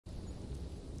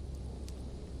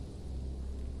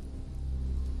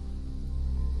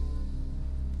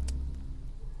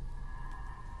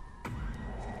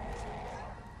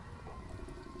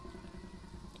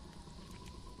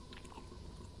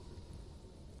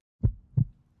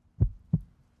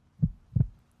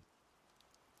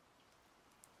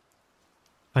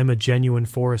I'm a genuine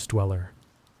forest dweller.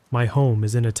 My home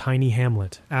is in a tiny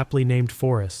hamlet, aptly named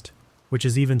Forest, which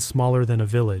is even smaller than a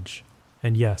village,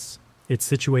 and yes, it's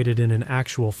situated in an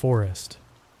actual forest.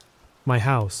 My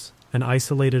house, an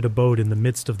isolated abode in the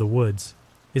midst of the woods,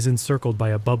 is encircled by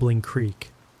a bubbling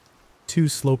creek. 2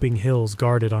 sloping hills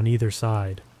guard it on either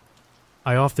side.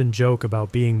 I often joke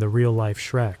about being the real-life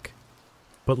Shrek.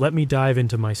 But let me dive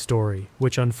into my story,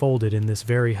 which unfolded in this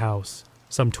very house,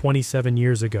 some 27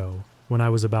 years ago, when I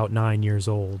was about 9 years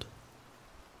old.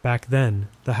 Back then,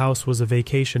 the house was a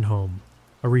vacation home,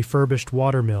 a refurbished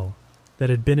watermill that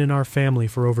had been in our family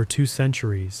for over 2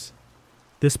 centuries.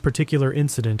 This particular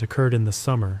incident occurred in the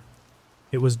summer.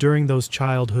 It was during those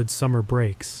childhood summer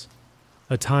breaks,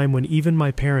 a time when even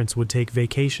my parents would take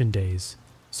vacation days,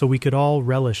 so we could all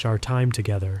relish our time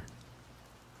together.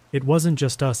 It wasn't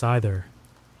just us either.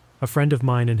 A friend of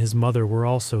mine and his mother were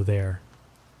also there.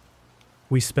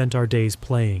 We spent our days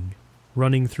playing,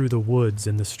 running through the woods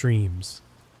and the streams,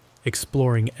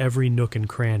 exploring every nook and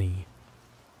cranny.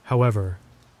 However,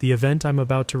 the event I'm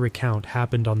about to recount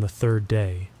happened on the 3rd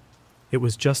day. It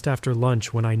was just after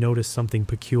lunch when I noticed something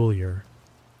peculiar.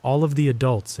 All of the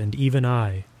adults, and even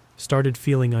I, started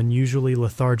feeling unusually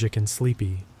lethargic and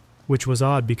sleepy, which was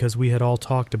odd because we had all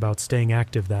talked about staying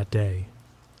active that day.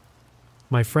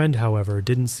 My friend, however,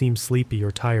 didn't seem sleepy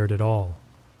or tired at all.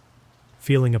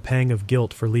 Feeling a pang of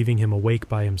guilt for leaving him awake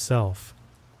by himself,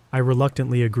 I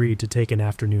reluctantly agreed to take an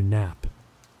afternoon nap.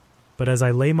 But as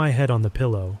I lay my head on the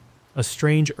pillow, a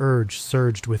strange urge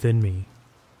surged within me.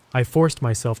 I forced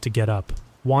myself to get up,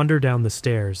 wander down the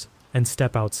stairs, and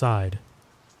step outside.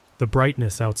 The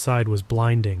brightness outside was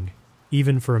blinding,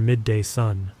 even for a midday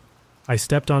sun. I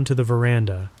stepped onto the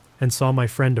veranda and saw my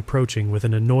friend approaching with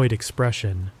an annoyed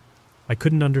expression. I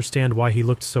couldn't understand why he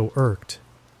looked so irked,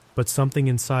 but something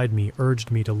inside me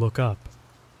urged me to look up,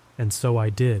 and so I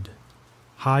did.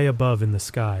 High above in the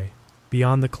sky,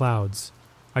 beyond the clouds,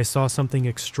 I saw something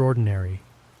extraordinary,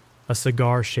 a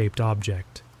cigar-shaped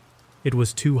object. It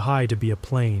was too high to be a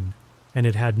plane, and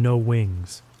it had no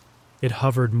wings. It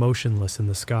hovered motionless in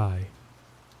the sky.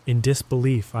 In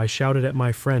disbelief, I shouted at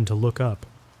my friend to look up,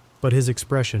 but his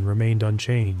expression remained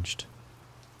unchanged.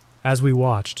 As we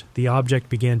watched, the object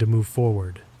began to move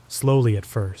forward, slowly at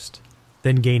first,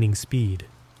 then gaining speed,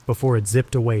 before it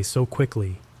zipped away so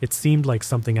quickly it seemed like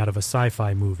something out of a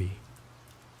sci-fi movie.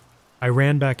 I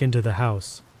ran back into the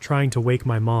house, trying to wake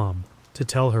my mom, to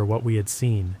tell her what we had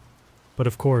seen, but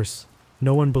of course,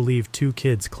 no one believed 2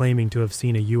 kids claiming to have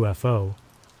seen a UFO,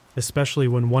 especially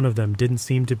when one of them didn't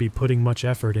seem to be putting much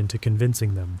effort into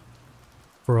convincing them.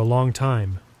 For a long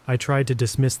time, I tried to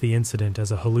dismiss the incident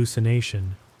as a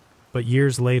hallucination, but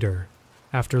years later,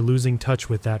 after losing touch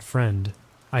with that friend,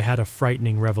 I had a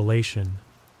frightening revelation.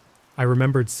 I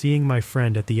remembered seeing my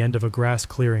friend at the end of a grass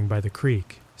clearing by the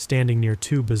creek, standing near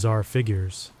 2 bizarre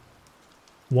figures.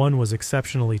 One was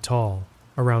exceptionally tall,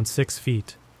 around 6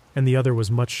 feet, and the other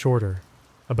was much shorter,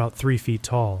 about 3 feet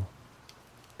tall.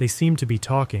 They seemed to be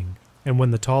talking, and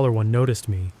when the taller one noticed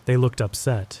me, they looked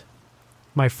upset.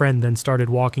 My friend then started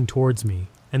walking towards me,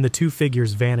 and the 2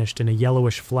 figures vanished in a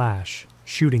yellowish flash,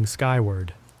 shooting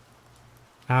skyward.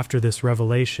 After this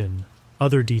revelation,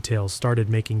 other details started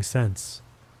making sense,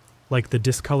 like the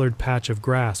discolored patch of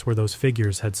grass where those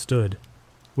figures had stood,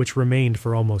 which remained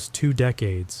for almost 2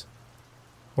 decades,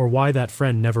 or why that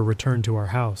friend never returned to our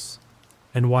house,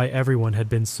 and why everyone had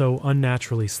been so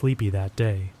unnaturally sleepy that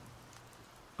day.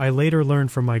 I later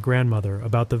learned from my grandmother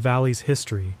about the valley's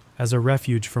history as a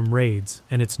refuge from raids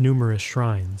and its numerous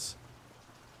shrines.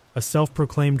 A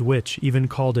self-proclaimed witch even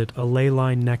called it a ley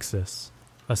line nexus,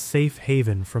 a safe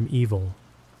haven from evil.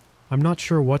 I'm not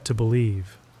sure what to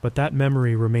believe, but that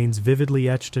memory remains vividly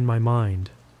etched in my mind,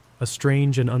 a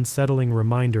strange and unsettling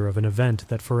reminder of an event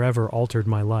that forever altered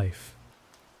my life.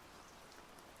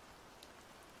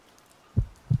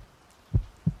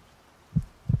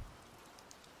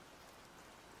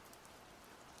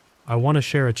 I want to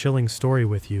share a chilling story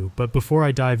with you, but before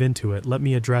I dive into it, let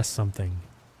me address something.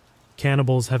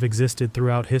 Cannibals have existed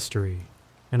throughout history,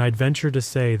 and I'd venture to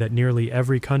say that nearly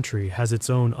every country has its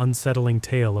own unsettling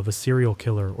tale of a serial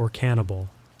killer or cannibal.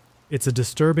 It's a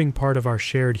disturbing part of our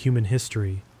shared human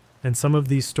history, and some of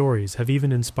these stories have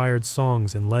even inspired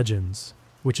songs and legends,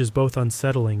 which is both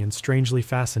unsettling and strangely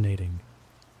fascinating.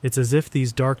 It's as if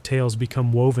these dark tales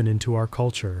become woven into our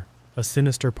culture, a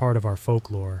sinister part of our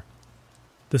folklore.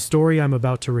 The story I'm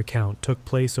about to recount took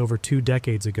place over 2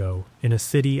 decades ago in a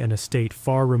city and a state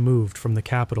far removed from the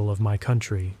capital of my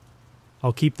country.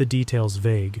 I'll keep the details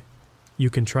vague. You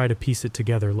can try to piece it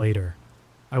together later.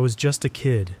 I was just a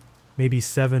kid, maybe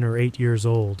 7 or 8 years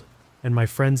old, and my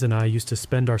friends and I used to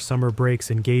spend our summer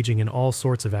breaks engaging in all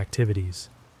sorts of activities.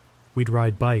 We'd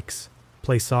ride bikes,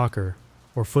 play soccer,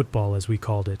 or football as we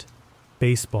called it,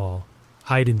 baseball,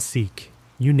 hide and seek,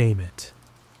 you name it.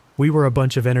 We were a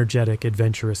bunch of energetic,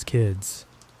 adventurous kids,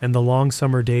 and the long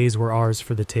summer days were ours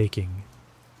for the taking.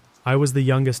 I was the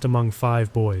youngest among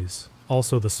 5 boys,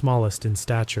 also the smallest in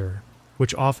stature,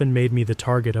 which often made me the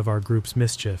target of our group's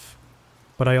mischief.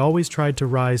 But I always tried to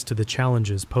rise to the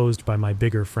challenges posed by my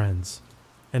bigger friends,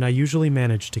 and I usually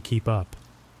managed to keep up.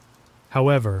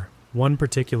 However, one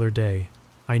particular day,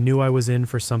 I knew I was in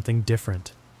for something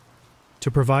different.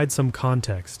 To provide some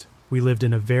context, we lived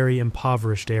in a very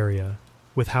impoverished area,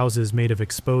 with houses made of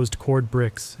exposed cord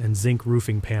bricks and zinc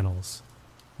roofing panels.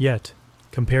 Yet,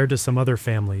 compared to some other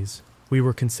families, we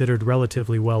were considered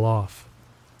relatively well off.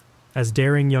 As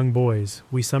daring young boys,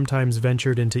 we sometimes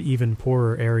ventured into even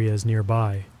poorer areas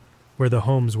nearby, where the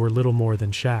homes were little more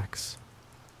than shacks.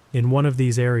 In one of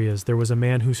these areas there was a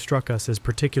man who struck us as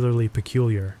particularly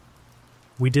peculiar.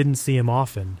 We didn't see him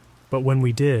often, but when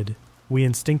we did, we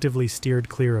instinctively steered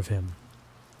clear of him.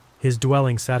 His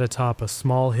dwelling sat atop a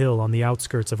small hill on the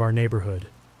outskirts of our neighborhood,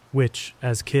 which,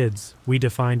 as kids, we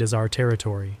defined as our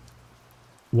territory.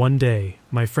 One day,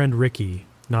 my friend Ricky,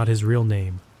 not his real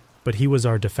name, but he was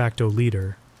our de facto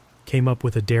leader, came up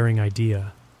with a daring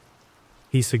idea.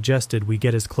 He suggested we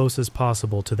get as close as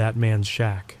possible to that man's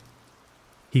shack.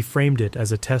 He framed it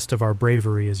as a test of our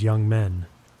bravery as young men,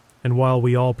 and while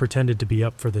we all pretended to be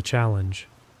up for the challenge,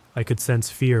 I could sense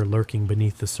fear lurking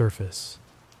beneath the surface.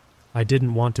 I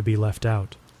didn't want to be left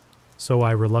out, so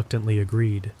I reluctantly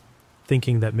agreed,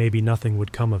 thinking that maybe nothing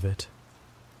would come of it.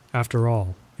 After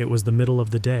all, it was the middle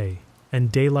of the day, and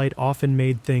daylight often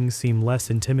made things seem less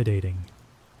intimidating.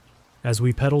 As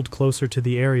we pedaled closer to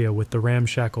the area with the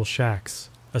ramshackle shacks,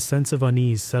 a sense of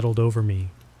unease settled over me.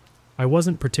 I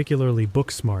wasn't particularly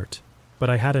book smart, but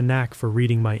I had a knack for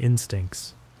reading my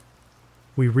instincts.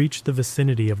 We reached the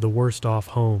vicinity of the worst-off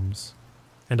homes,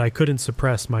 and I couldn't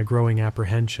suppress my growing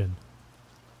apprehension.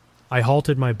 I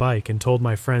halted my bike and told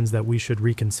my friends that we should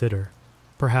reconsider,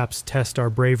 perhaps test our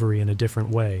bravery in a different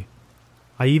way.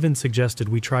 I even suggested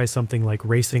we try something like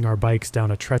racing our bikes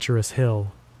down a treacherous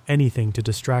hill, anything to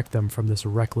distract them from this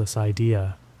reckless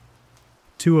idea.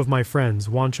 2 of my friends,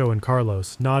 Juancho and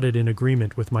Carlos, nodded in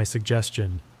agreement with my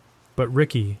suggestion, but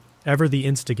Ricky, ever the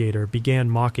instigator, began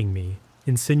mocking me,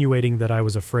 insinuating that I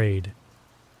was afraid.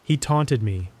 He taunted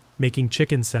me, making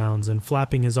chicken sounds and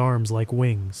flapping his arms like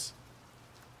wings.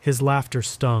 His laughter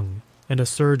stung, and a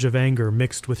surge of anger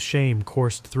mixed with shame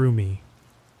coursed through me.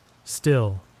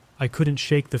 Still, I couldn't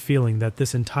shake the feeling that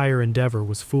this entire endeavor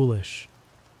was foolish.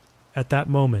 At that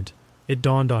moment, it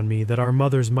dawned on me that our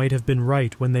mothers might have been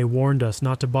right when they warned us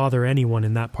not to bother anyone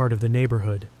in that part of the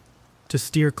neighborhood, to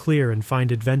steer clear and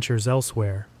find adventures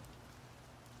elsewhere.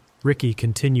 Ricky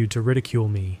continued to ridicule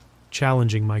me,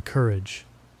 challenging my courage.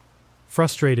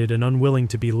 Frustrated and unwilling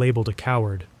to be labeled a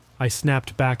coward, I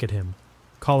snapped back at him,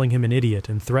 calling him an idiot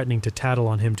and threatening to tattle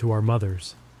on him to our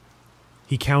mothers.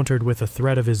 He countered with a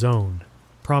threat of his own,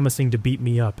 promising to beat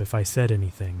me up if I said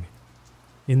anything.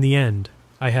 In the end,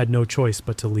 I had no choice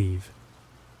but to leave.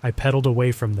 I pedaled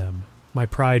away from them, my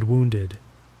pride wounded,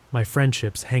 my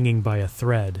friendships hanging by a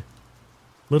thread.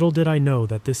 Little did I know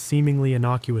that this seemingly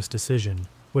innocuous decision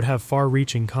would have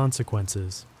far-reaching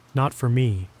consequences, not for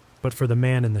me, but for the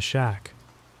man in the shack.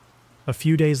 A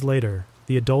few days later,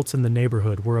 the adults in the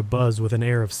neighborhood were abuzz with an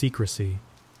air of secrecy.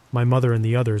 My mother and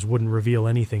the others wouldn't reveal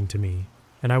anything to me,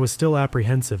 and I was still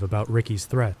apprehensive about Ricky's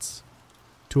threats.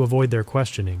 To avoid their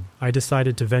questioning, I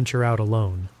decided to venture out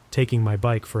alone, taking my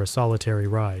bike for a solitary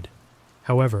ride.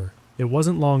 However, it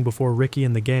wasn't long before Ricky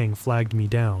and the gang flagged me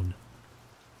down.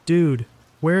 "Dude,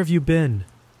 where have you been?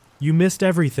 You missed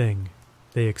everything,"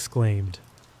 they exclaimed,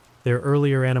 their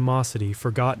earlier animosity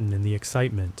forgotten in the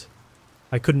excitement.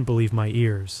 I couldn't believe my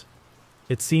ears.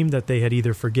 It seemed that they had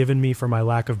either forgiven me for my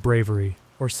lack of bravery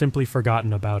or simply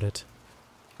forgotten about it.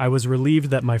 I was relieved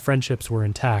that my friendships were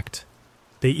intact.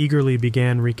 They eagerly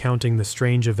began recounting the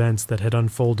strange events that had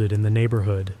unfolded in the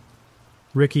neighborhood.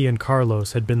 Ricky and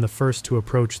Carlos had been the first to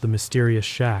approach the mysterious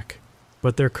shack,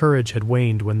 but their courage had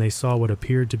waned when they saw what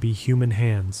appeared to be human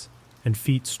hands and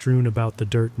feet strewn about the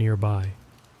dirt nearby.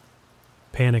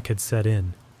 Panic had set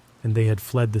in, and they had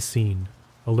fled the scene,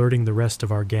 alerting the rest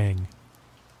of our gang.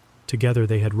 Together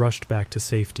they had rushed back to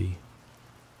safety.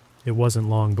 It wasn't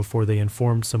long before they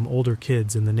informed some older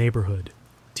kids in the neighborhood,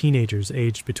 teenagers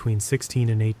aged between 16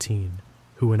 and 18,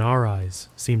 who in our eyes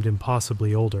seemed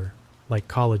impossibly older, like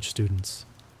college students.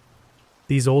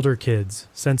 These older kids,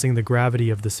 sensing the gravity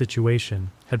of the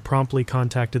situation, had promptly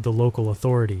contacted the local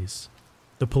authorities.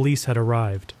 The police had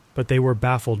arrived, but they were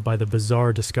baffled by the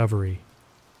bizarre discovery.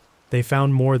 They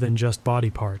found more than just body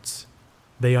parts.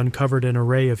 They uncovered an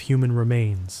array of human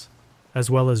remains, as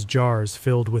well as jars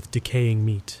filled with decaying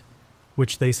meat,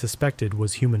 which they suspected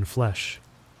was human flesh.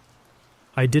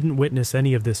 I didn't witness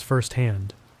any of this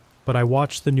firsthand, but I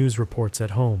watched the news reports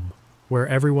at home, where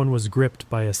everyone was gripped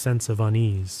by a sense of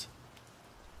unease.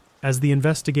 As the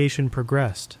investigation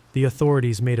progressed, the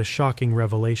authorities made a shocking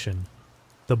revelation.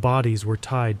 The bodies were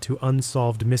tied to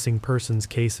unsolved missing persons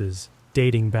cases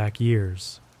dating back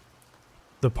years.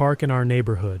 The park in our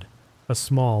neighborhood, a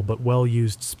small but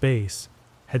well-used space,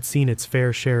 had seen its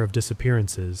fair share of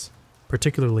disappearances,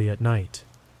 particularly at night.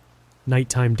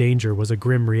 Nighttime danger was a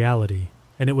grim reality,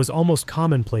 and it was almost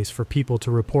commonplace for people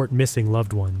to report missing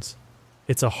loved ones.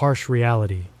 It's a harsh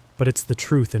reality, but it's the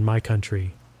truth in my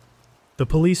country. The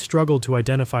police struggled to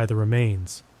identify the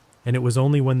remains, and it was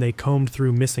only when they combed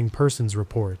through missing persons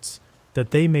reports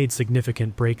that they made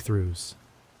significant breakthroughs.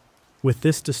 With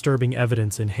this disturbing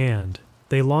evidence in hand,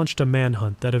 they launched a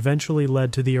manhunt that eventually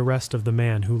led to the arrest of the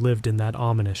man who lived in that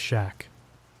ominous shack.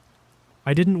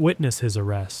 I didn't witness his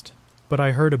arrest, but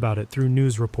I heard about it through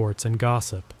news reports and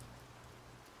gossip.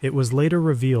 It was later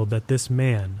revealed that this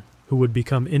man, who would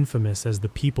become infamous as the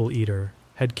People Eater,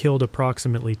 had killed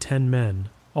approximately 10 men,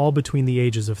 all between the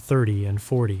ages of 30 and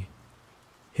 40.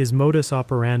 His modus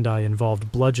operandi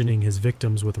involved bludgeoning his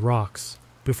victims with rocks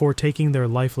before taking their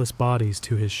lifeless bodies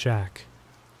to his shack,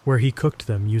 where he cooked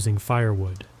them using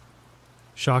firewood.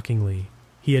 Shockingly,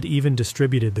 he had even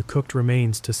distributed the cooked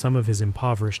remains to some of his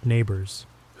impoverished neighbors,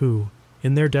 who,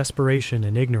 in their desperation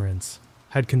and ignorance,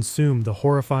 had consumed the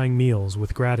horrifying meals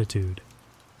with gratitude.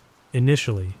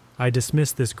 Initially, I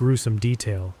dismissed this gruesome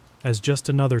detail as just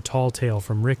another tall tale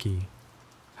from Ricky.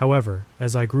 However,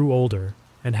 as I grew older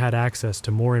and had access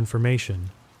to more information,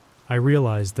 I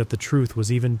realized that the truth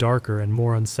was even darker and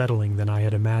more unsettling than I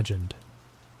had imagined.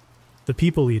 The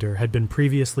People Eater had been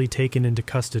previously taken into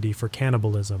custody for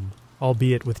cannibalism,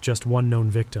 albeit with just one known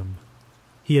victim.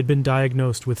 He had been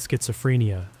diagnosed with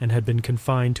schizophrenia and had been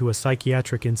confined to a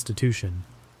psychiatric institution,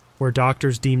 where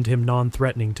doctors deemed him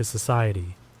non-threatening to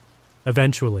society.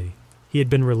 Eventually, he had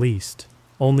been released,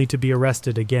 only to be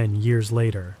arrested again years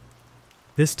later.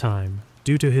 This time,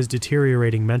 due to his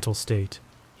deteriorating mental state,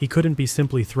 he couldn't be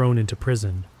simply thrown into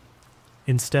prison.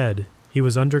 Instead, he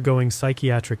was undergoing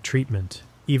psychiatric treatment,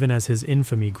 even as his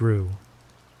infamy grew.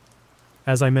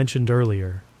 As I mentioned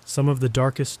earlier, some of the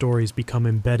darkest stories become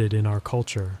embedded in our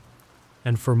culture,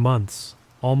 and for months,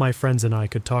 all my friends and I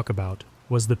could talk about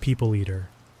was the People Eater.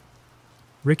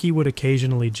 Ricky would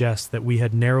occasionally jest that we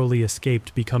had narrowly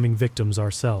escaped becoming victims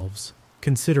ourselves,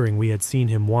 considering we had seen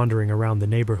him wandering around the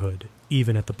neighborhood,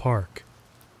 even at the park.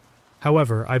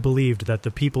 However, I believed that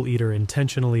the People Eater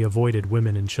intentionally avoided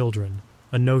women and children,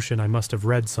 a notion I must have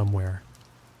read somewhere.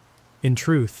 In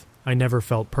truth, I never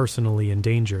felt personally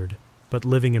endangered, but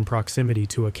living in proximity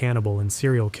to a cannibal and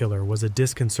serial killer was a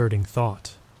disconcerting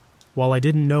thought. While I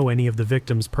didn't know any of the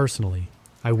victims personally,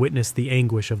 I witnessed the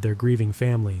anguish of their grieving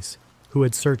families, who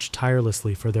had searched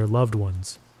tirelessly for their loved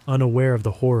ones, unaware of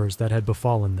the horrors that had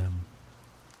befallen them.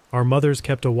 Our mothers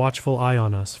kept a watchful eye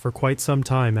on us for quite some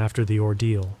time after the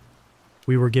ordeal.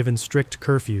 We were given strict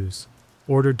curfews,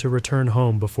 ordered to return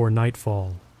home before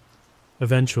nightfall.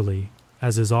 Eventually,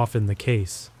 as is often the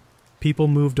case, people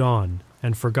moved on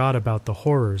and forgot about the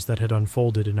horrors that had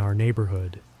unfolded in our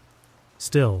neighborhood.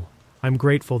 Still, I'm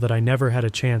grateful that I never had a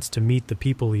chance to meet the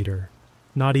People Eater,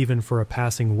 not even for a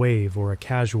passing wave or a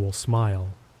casual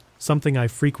smile, something I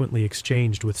frequently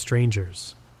exchanged with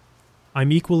strangers.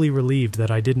 I'm equally relieved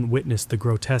that I didn't witness the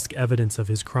grotesque evidence of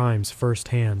his crimes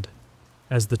firsthand,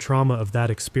 as the trauma of that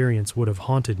experience would have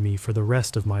haunted me for the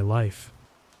rest of my life.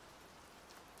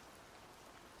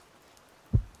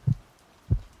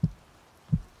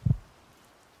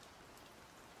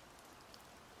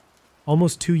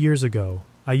 Almost 2 years ago,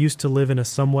 I used to live in a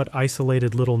somewhat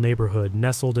isolated little neighborhood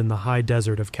nestled in the high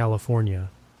desert of California.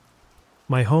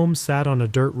 My home sat on a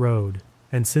dirt road,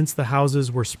 and since the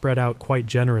houses were spread out quite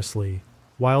generously,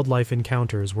 wildlife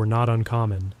encounters were not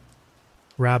uncommon.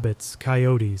 Rabbits,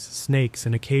 coyotes, snakes,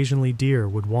 and occasionally deer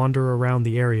would wander around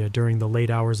the area during the late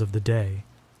hours of the day.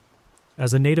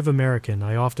 As a Native American,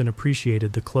 I often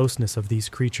appreciated the closeness of these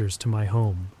creatures to my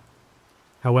home.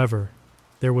 However,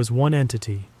 there was one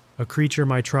entity, a creature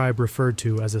my tribe referred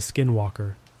to as a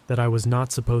skinwalker, that I was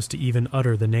not supposed to even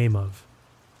utter the name of.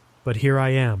 But here I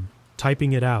am,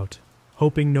 typing it out,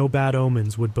 hoping no bad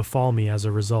omens would befall me as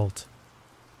a result.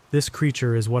 This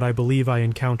creature is what I believe I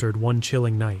encountered one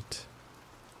chilling night.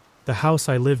 The house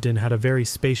I lived in had a very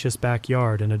spacious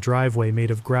backyard and a driveway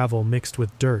made of gravel mixed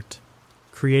with dirt.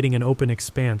 creating an open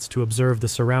expanse to observe the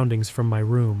surroundings from my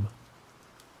room.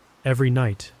 Every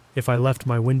night, if I left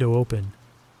my window open,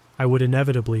 I would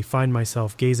inevitably find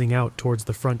myself gazing out towards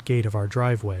the front gate of our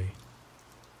driveway.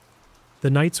 The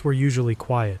nights were usually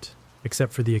quiet,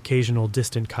 except for the occasional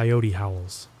distant coyote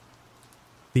howls.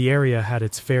 The area had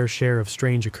its fair share of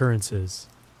strange occurrences,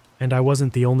 and I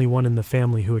wasn't the only one in the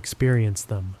family who experienced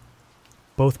them.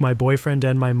 Both my boyfriend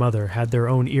and my mother had their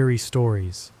own eerie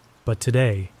stories, but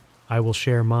today, I will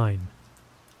share mine.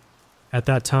 At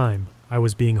that time, I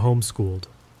was being homeschooled,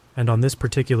 and on this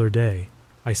particular day,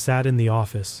 I sat in the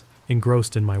office,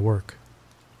 engrossed in my work.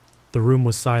 The room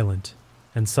was silent,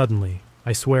 and suddenly,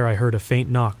 I swear I heard a faint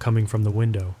knock coming from the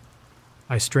window.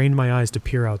 I strained my eyes to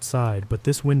peer outside, but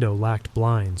this window lacked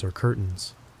blinds or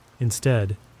curtains.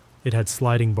 Instead, it had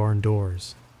sliding barn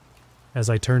doors. As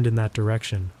I turned in that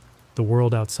direction, the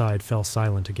world outside fell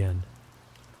silent again.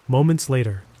 Moments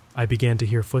later, I began to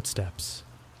hear footsteps.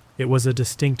 It was a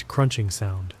distinct crunching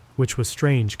sound, which was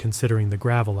strange considering the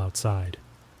gravel outside.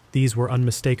 These were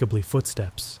unmistakably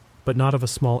footsteps, but not of a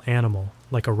small animal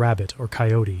like a rabbit or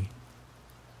coyote.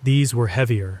 These were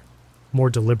heavier, more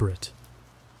deliberate.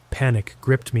 Panic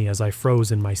gripped me as I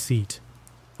froze in my seat,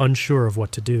 unsure of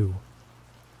what to do.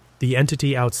 The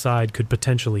entity outside could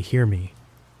potentially hear me.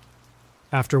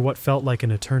 After what felt like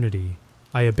an eternity,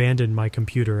 I abandoned my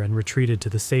computer and retreated to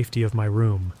the safety of my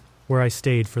room, where I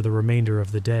stayed for the remainder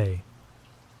of the day.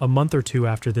 A month or two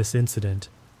after this incident,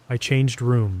 I changed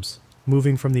rooms,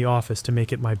 moving from the office to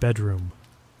make it my bedroom.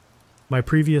 My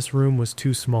previous room was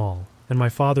too small, and my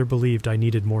father believed I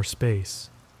needed more space.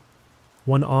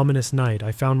 One ominous night,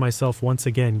 I found myself once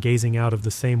again gazing out of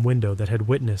the same window that had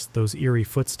witnessed those eerie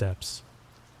footsteps.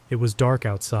 It was dark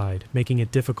outside, making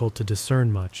it difficult to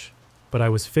discern much, but I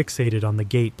was fixated on the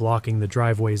gate blocking the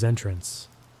driveway's entrance.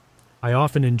 I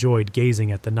often enjoyed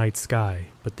gazing at the night sky,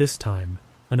 but this time,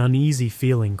 an uneasy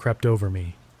feeling crept over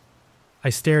me. I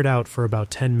stared out for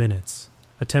about 10 minutes,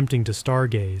 attempting to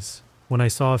stargaze, when I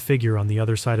saw a figure on the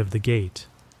other side of the gate.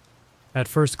 At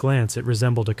first glance, it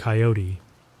resembled a coyote,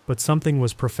 but something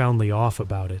was profoundly off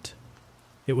about it.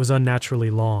 It was unnaturally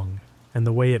long, and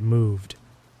the way it moved,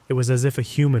 it was as if a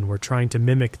human were trying to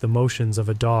mimic the motions of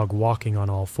a dog walking on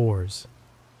all fours.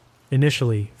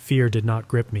 Initially, fear did not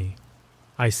grip me.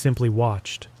 I simply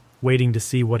watched, waiting to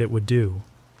see what it would do.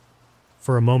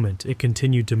 For a moment, it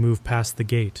continued to move past the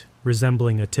gate,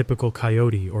 resembling a typical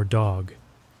coyote or dog.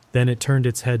 Then it turned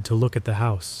its head to look at the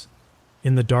house.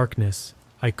 In the darkness,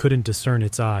 I couldn't discern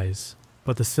its eyes,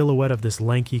 but the silhouette of this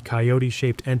lanky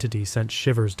coyote-shaped entity sent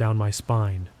shivers down my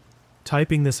spine.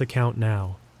 Typing this account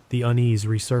now, the unease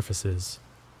resurfaces.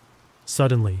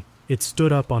 Suddenly, it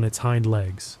stood up on its hind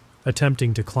legs,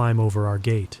 attempting to climb over our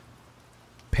gate.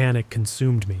 Panic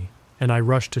consumed me, and I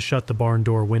rushed to shut the barn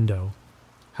door window.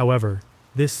 However,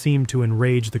 this seemed to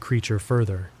enrage the creature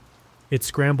further. It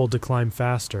scrambled to climb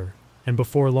faster, and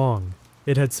before long,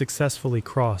 it had successfully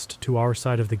crossed to our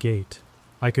side of the gate.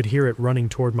 I could hear it running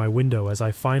toward my window as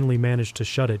I finally managed to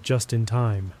shut it just in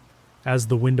time. As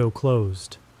the window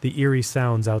closed, the eerie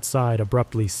sounds outside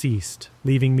abruptly ceased,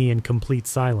 leaving me in complete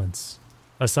silence,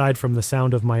 aside from the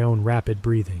sound of my own rapid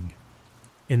breathing.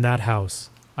 In that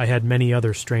house, I had many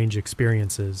other strange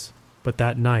experiences, but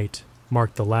that night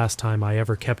marked the last time I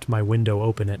ever kept my window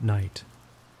open at night.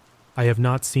 I have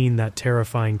not seen that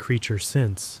terrifying creature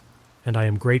since, and I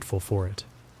am grateful for it.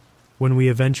 When we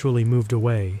eventually moved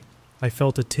away, I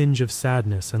felt a tinge of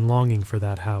sadness and longing for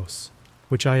that house,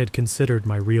 which I had considered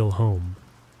my real home.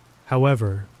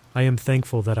 However, I am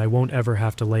thankful that I won't ever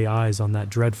have to lay eyes on that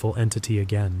dreadful entity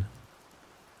again.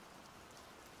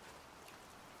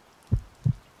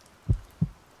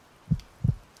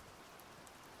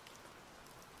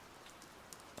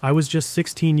 I was just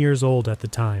 16 years old at the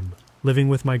time, living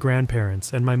with my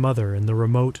grandparents and my mother in the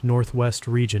remote northwest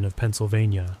region of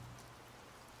Pennsylvania.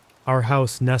 Our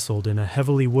house nestled in a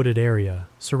heavily wooded area,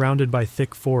 surrounded by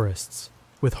thick forests,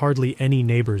 with hardly any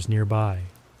neighbors nearby.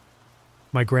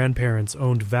 My grandparents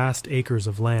owned vast acres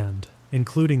of land,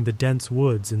 including the dense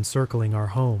woods encircling our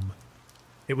home.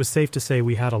 It was safe to say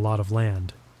we had a lot of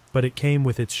land, but it came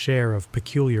with its share of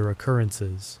peculiar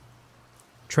occurrences.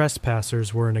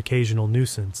 Trespassers were an occasional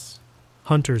nuisance,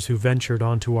 hunters who ventured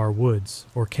onto our woods,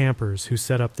 or campers who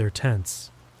set up their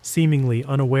tents, seemingly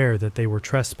unaware that they were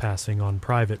trespassing on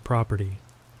private property.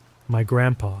 My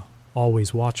grandpa,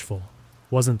 always watchful,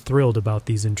 wasn't thrilled about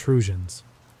these intrusions.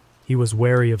 He was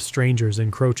wary of strangers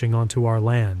encroaching onto our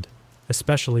land,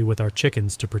 especially with our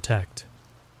chickens to protect.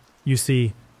 You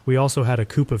see, we also had a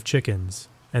coop of chickens,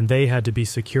 and they had to be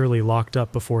securely locked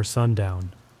up before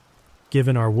sundown.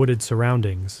 Given our wooded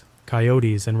surroundings,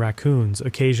 Coyotes and raccoons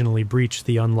occasionally breached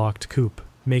the unlocked coop,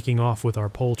 making off with our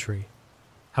poultry.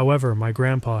 However, my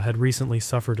grandpa had recently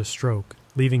suffered a stroke,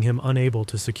 leaving him unable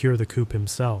to secure the coop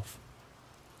himself.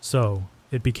 So,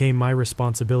 it became my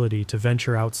responsibility to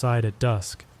venture outside at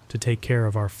dusk to take care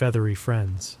of our feathery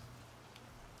friends.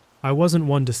 I wasn't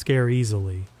one to scare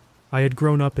easily. I had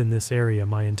grown up in this area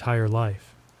my entire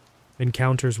life.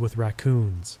 Encounters with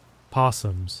raccoons,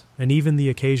 possums, and even the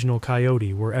occasional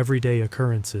coyote were everyday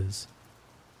occurrences.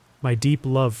 My deep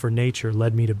love for nature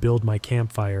led me to build my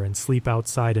campfire and sleep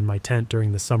outside in my tent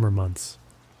during the summer months.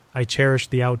 I cherished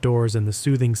the outdoors and the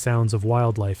soothing sounds of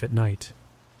wildlife at night.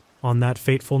 On that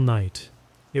fateful night,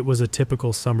 it was a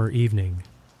typical summer evening.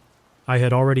 I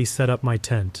had already set up my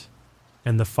tent,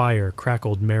 and the fire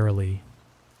crackled merrily.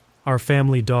 Our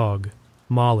family dog,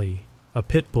 Molly, a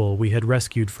pit bull we had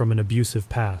rescued from an abusive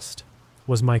past,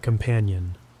 was my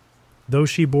companion. Though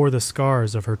she bore the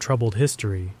scars of her troubled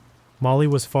history, Molly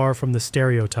was far from the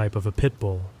stereotype of a pit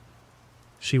bull.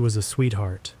 She was a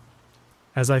sweetheart.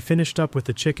 As I finished up with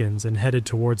the chickens and headed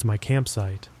towards my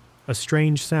campsite, a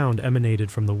strange sound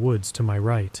emanated from the woods to my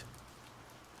right.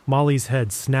 Molly's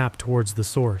head snapped towards the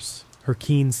source, her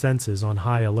keen senses on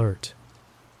high alert.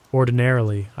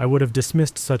 Ordinarily, I would have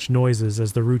dismissed such noises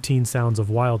as the routine sounds of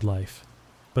wildlife,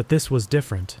 but this was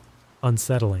different,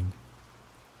 unsettling.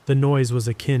 The noise was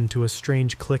akin to a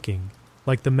strange clicking,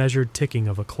 like the measured ticking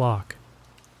of a clock.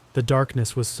 The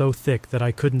darkness was so thick that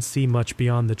I couldn't see much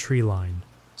beyond the tree line,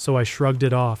 so I shrugged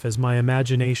it off as my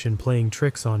imagination playing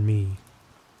tricks on me.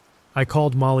 I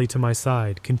called Molly to my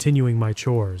side, continuing my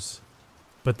chores.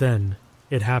 But then,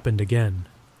 it happened again.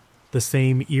 The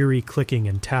same eerie clicking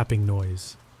and tapping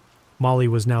noise. Molly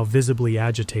was now visibly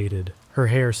agitated, her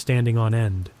hair standing on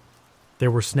end.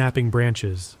 There were snapping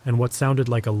branches and what sounded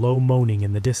like a low moaning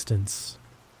in the distance.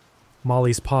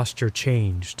 Molly's posture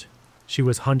changed. She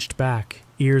was hunched back,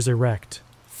 ears erect,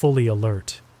 fully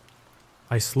alert.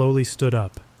 I slowly stood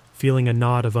up, feeling a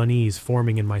knot of unease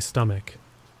forming in my stomach.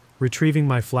 Retrieving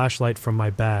my flashlight from my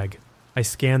bag, I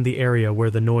scanned the area where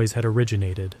the noise had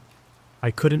originated.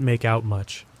 I couldn't make out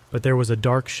much, but there was a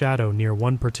dark shadow near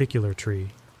one particular tree.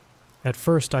 At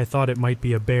first I thought it might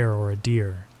be a bear or a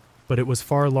deer, but it was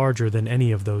far larger than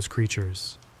any of those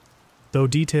creatures. Though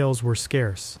details were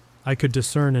scarce, I could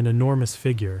discern an enormous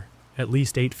figure, at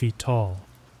least 8 feet tall.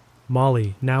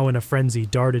 Molly, now in a frenzy,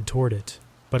 darted toward it,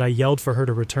 but I yelled for her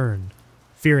to return,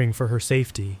 fearing for her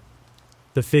safety.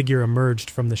 The figure emerged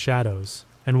from the shadows,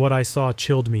 and what I saw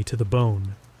chilled me to the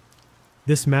bone.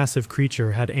 This massive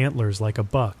creature had antlers like a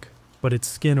buck, but its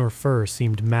skin or fur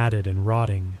seemed matted and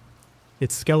rotting.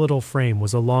 Its skeletal frame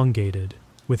was elongated,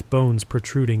 with bones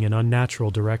protruding in unnatural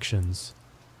directions.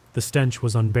 The stench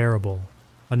was unbearable,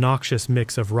 a noxious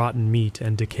mix of rotten meat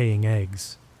and decaying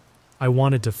eggs. I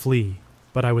wanted to flee,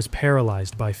 but I was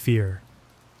paralyzed by fear.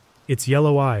 Its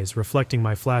yellow eyes, reflecting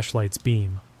my flashlight's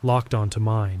beam, locked onto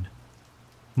mine.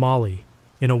 Molly,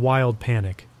 in a wild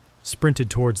panic, sprinted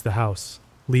towards the house,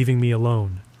 leaving me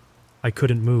alone. I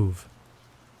couldn't move.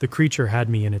 The creature had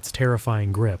me in its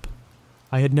terrifying grip.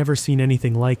 I had never seen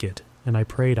anything like it, and I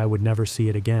prayed I would never see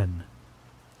it again.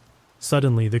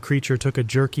 Suddenly, the creature took a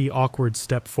jerky, awkward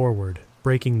step forward,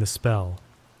 breaking the spell.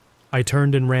 I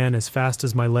turned and ran as fast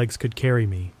as my legs could carry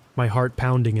me, my heart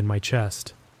pounding in my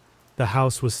chest. The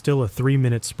house was still a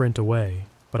 3-minute sprint away,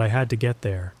 but I had to get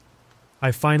there.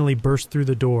 I finally burst through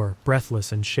the door,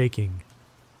 breathless and shaking.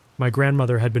 My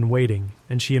grandmother had been waiting,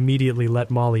 and she immediately let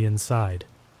Molly inside.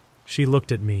 She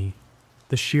looked at me,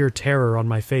 the sheer terror on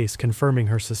my face confirming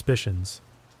her suspicions.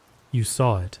 "You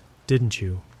saw it, didn't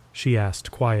you?" she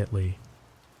asked quietly.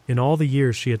 In all the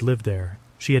years she had lived there,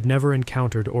 she had never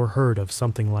encountered or heard of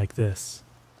something like this.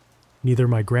 Neither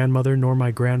my grandmother nor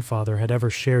my grandfather had ever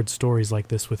shared stories like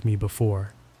this with me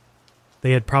before.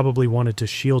 They had probably wanted to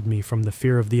shield me from the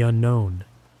fear of the unknown.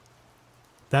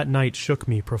 That night shook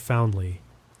me profoundly,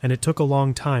 and it took a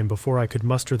long time before I could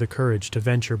muster the courage to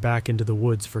venture back into the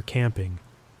woods for camping,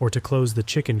 or to close the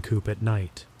chicken coop at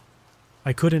night.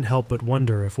 I couldn't help but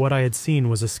wonder if what I had seen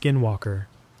was a skinwalker,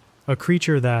 a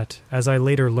creature that, as I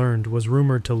later learned, was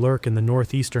rumored to lurk in the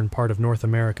northeastern part of North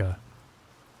America.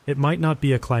 It might not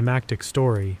be a climactic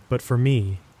story, but for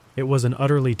me, it was an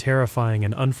utterly terrifying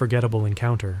and unforgettable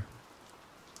encounter.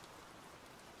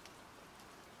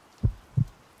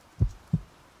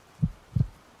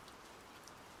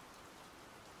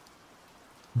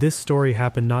 This story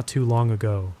happened not too long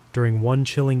ago, during one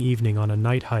chilling evening on a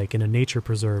night hike in a nature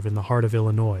preserve in the heart of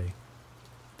Illinois.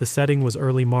 The setting was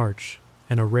early March,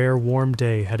 and a rare warm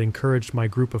day had encouraged my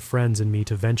group of friends and me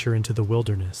to venture into the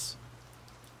wilderness.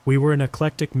 We were an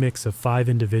eclectic mix of 5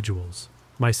 individuals: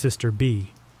 my sister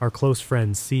B, our close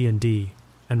friends C and D,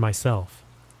 and myself.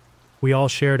 We all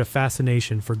shared a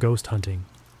fascination for ghost hunting,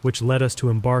 which led us to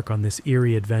embark on this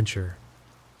eerie adventure.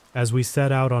 As we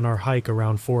set out on our hike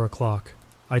around 4 o'clock,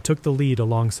 I took the lead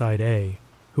alongside A,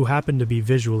 who happened to be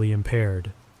visually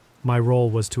impaired. My role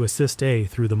was to assist A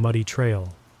through the muddy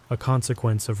trail, a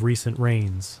consequence of recent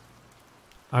rains.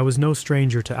 I was no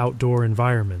stranger to outdoor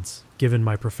environments, given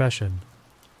my profession,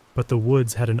 but the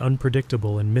woods had an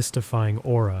unpredictable and mystifying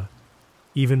aura,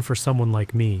 even for someone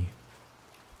like me.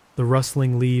 The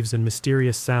rustling leaves and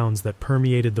mysterious sounds that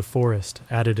permeated the forest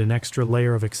added an extra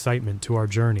layer of excitement to our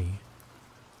journey.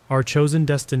 Our chosen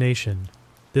destination,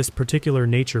 this particular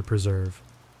nature preserve,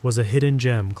 was a hidden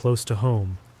gem close to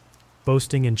home,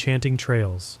 boasting enchanting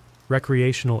trails,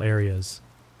 recreational areas,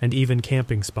 and even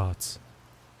camping spots.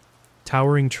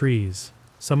 Towering trees,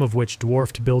 some of which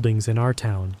dwarfed buildings in our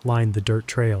town, lined the dirt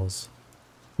trails.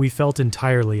 We felt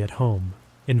entirely at home,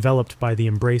 enveloped by the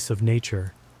embrace of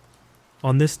nature.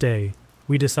 On this day,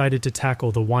 we decided to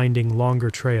tackle the winding, longer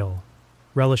trail,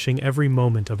 relishing every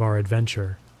moment of our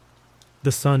adventure.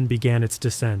 The sun began its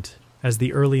descent as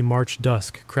the early March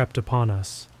dusk crept upon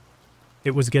us.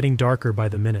 It was getting darker by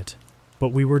the minute, but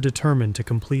we were determined to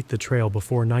complete the trail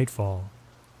before nightfall.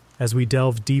 As we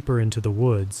delved deeper into the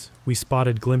woods, we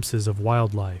spotted glimpses of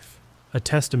wildlife, a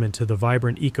testament to the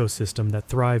vibrant ecosystem that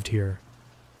thrived here.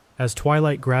 As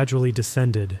twilight gradually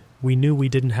descended, we knew we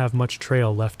didn't have much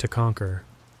trail left to conquer.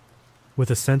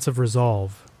 With a sense of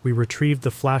resolve, we retrieved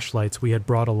the flashlights we had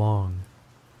brought along.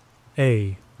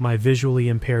 A, my visually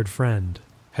impaired friend,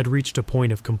 had reached a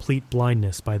point of complete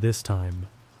blindness by this time.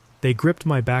 They gripped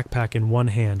my backpack in one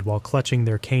hand while clutching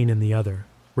their cane in the other,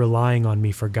 relying on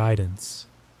me for guidance.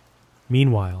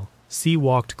 Meanwhile, C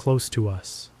walked close to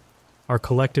us, our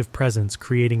collective presence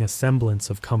creating a semblance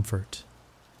of comfort.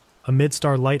 Amidst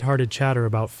our lighthearted chatter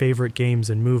about favorite games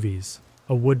and movies,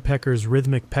 a woodpecker's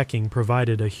rhythmic pecking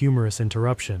provided a humorous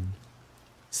interruption.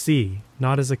 C,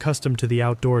 not as accustomed to the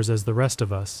outdoors as the rest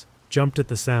of us, jumped at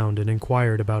the sound and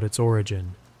inquired about its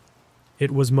origin.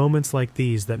 It was moments like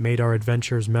these that made our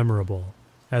adventures memorable,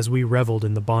 as we reveled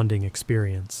in the bonding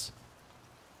experience.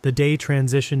 The day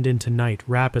transitioned into night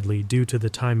rapidly due to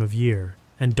the time of year,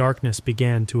 and darkness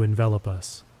began to envelop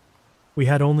us. We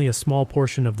had only a small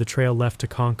portion of the trail left to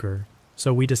conquer,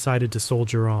 so we decided to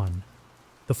soldier on.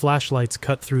 The flashlights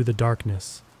cut through the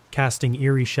darkness, casting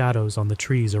eerie shadows on the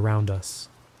trees around us.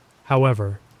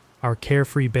 However, our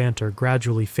carefree banter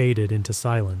gradually faded into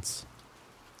silence.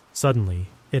 Suddenly,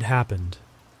 it happened.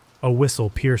 A whistle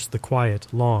pierced the quiet,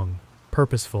 long,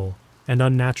 purposeful, and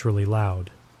unnaturally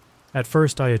loud. At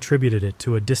first I attributed it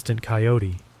to a distant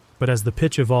coyote, but as the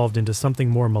pitch evolved into something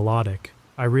more melodic,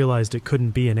 I realized it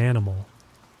couldn't be an animal.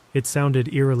 It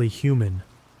sounded eerily human,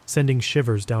 sending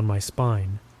shivers down my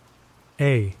spine.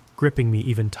 A, gripping me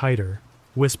even tighter,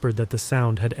 whispered that the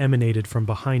sound had emanated from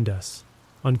behind us,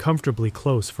 uncomfortably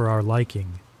close for our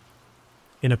liking.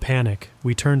 In a panic,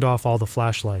 we turned off all the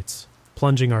flashlights,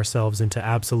 plunging ourselves into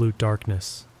absolute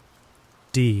darkness.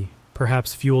 D,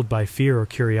 perhaps fueled by fear or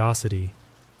curiosity,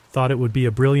 thought it would be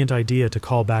a brilliant idea to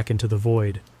call back into the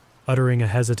void, uttering a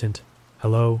hesitant,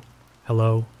 "Hello,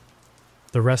 hello."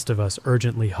 The rest of us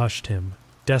urgently hushed him,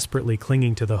 desperately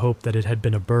clinging to the hope that it had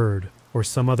been a bird or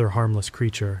some other harmless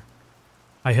creature.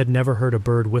 I had never heard a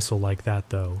bird whistle like that,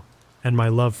 though, and my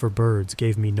love for birds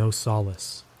gave me no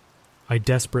solace. I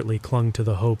desperately clung to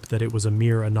the hope that it was a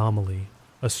mere anomaly,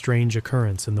 a strange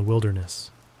occurrence in the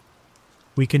wilderness.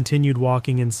 We continued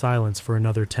walking in silence for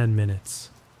another 10 minutes,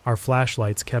 our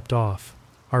flashlights kept off,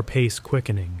 our pace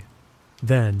quickening.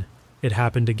 Then, it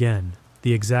happened again,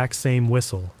 the exact same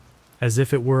whistle, as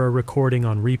if it were a recording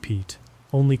on repeat,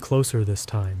 only closer this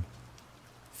time.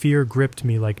 Fear gripped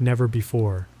me like never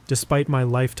before, despite my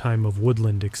lifetime of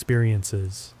woodland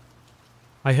experiences.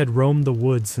 I had roamed the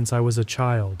woods since I was a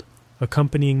child,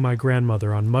 accompanying my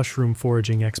grandmother on mushroom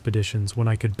foraging expeditions when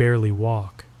I could barely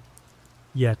walk.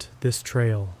 Yet this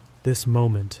trail, this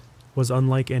moment, was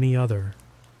unlike any other.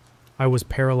 I was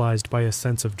paralyzed by a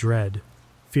sense of dread,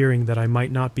 fearing that I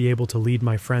might not be able to lead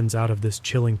my friends out of this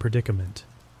chilling predicament.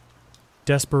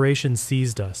 Desperation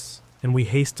seized us, and we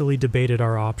hastily debated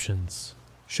our options.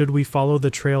 Should we follow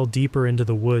the trail deeper into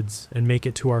the woods and make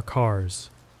it to our cars?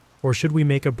 Or should we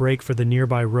make a break for the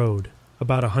nearby road,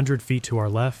 about 100 feet to our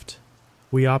left?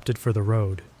 We opted for the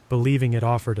road, believing it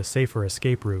offered a safer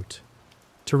escape route.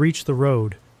 To reach the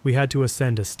road, we had to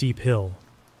ascend a steep hill.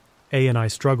 A and I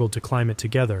struggled to climb it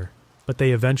together, but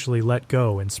they eventually let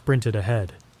go and sprinted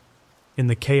ahead. In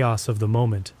the chaos of the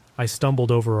moment, I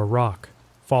stumbled over a rock,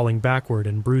 falling backward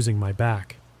and bruising my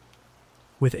back.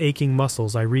 With aching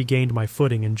muscles, I regained my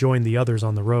footing and joined the others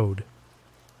on the road.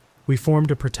 We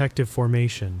formed a protective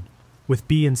formation, with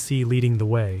B and C leading the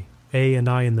way, A and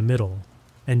I in the middle,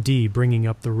 and D bringing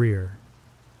up the rear.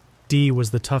 D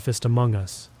was the toughest among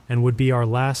us, and would be our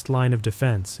last line of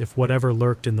defense if whatever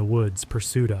lurked in the woods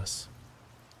pursued us.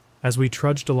 As we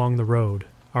trudged along the road,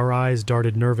 our eyes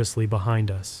darted nervously behind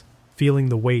us, feeling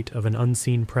the weight of an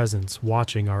unseen presence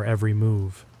watching our every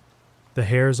move. The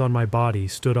hairs on my body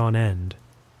stood on end,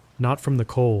 not from the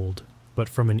cold, but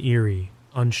from an eerie,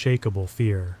 unshakable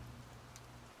fear.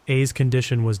 A's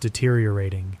condition was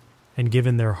deteriorating, and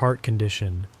given their heart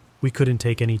condition, we couldn't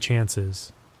take any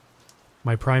chances.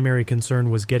 My primary concern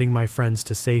was getting my friends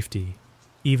to safety,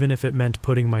 even if it meant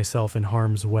putting myself in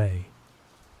harm's way.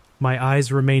 My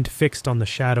eyes remained fixed on the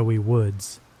shadowy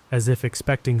woods, as if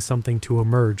expecting something to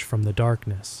emerge from the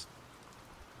darkness.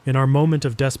 In our moment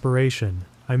of desperation,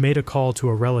 I made a call to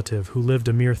a relative who lived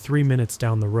a mere 3 minutes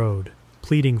down the road,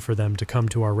 pleading for them to come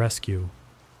to our rescue.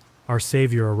 Our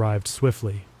savior arrived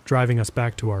swiftly, driving us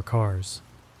back to our cars.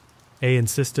 A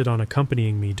insisted on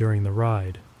accompanying me during the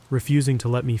ride, refusing to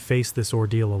let me face this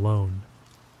ordeal alone.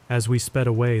 As we sped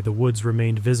away, the woods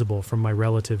remained visible from my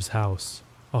relative's house,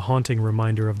 a haunting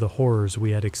reminder of the horrors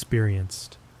we had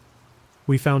experienced.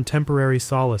 We found temporary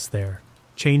solace there,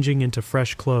 changing into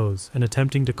fresh clothes and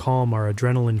attempting to calm our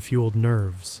adrenaline-fueled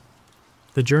nerves.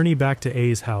 The journey back to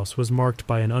A's house was marked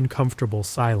by an uncomfortable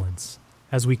silence,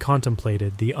 as we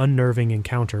contemplated the unnerving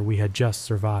encounter we had just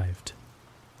survived.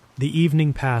 The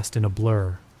evening passed in a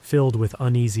blur, filled with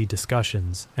uneasy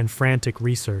discussions and frantic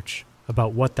research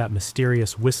about what that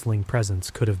mysterious whistling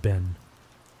presence could have been.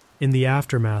 In the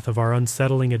aftermath of our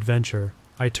unsettling adventure,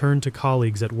 I turned to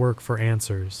colleagues at work for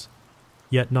answers.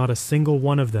 Yet not a single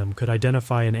one of them could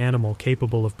identify an animal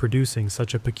capable of producing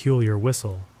such a peculiar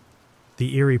whistle.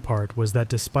 The eerie part was that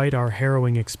despite our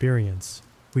harrowing experience,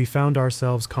 we found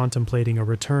ourselves contemplating a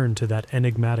return to that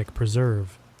enigmatic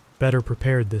preserve, better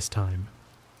prepared this time.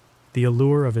 The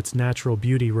allure of its natural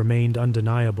beauty remained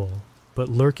undeniable, but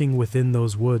lurking within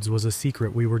those woods was a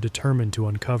secret we were determined to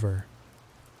uncover.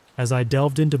 As I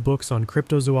delved into books on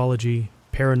cryptozoology,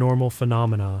 paranormal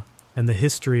phenomena, and the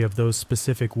history of those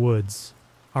specific woods,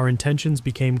 our intentions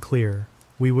became clear.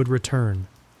 We would return,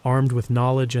 armed with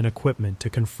knowledge and equipment to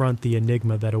confront the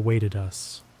enigma that awaited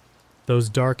us. Those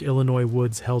dark Illinois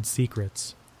woods held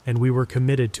secrets, and we were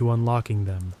committed to unlocking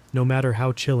them, no matter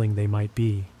how chilling they might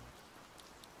be.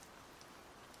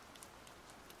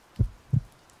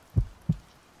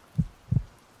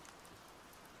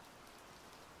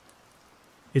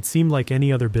 It seemed like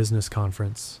any other business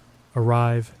conference.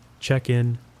 Arrive, check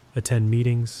in, attend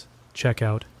meetings, check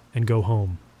out, and go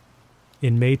home.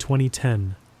 In May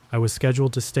 2010, I was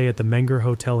scheduled to stay at the Menger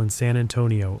Hotel in San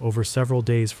Antonio over several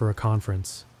days for a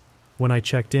conference. When I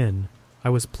checked in, I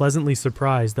was pleasantly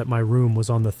surprised that my room was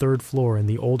on the 3rd floor in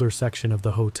the older section of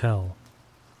the hotel.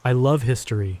 I love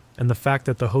history, and the fact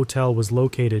that the hotel was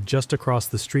located just across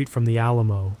the street from the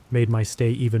Alamo made my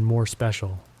stay even more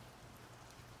special.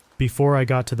 Before I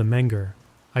got to the Menger,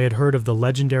 I had heard of the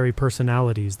legendary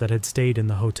personalities that had stayed in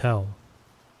the hotel.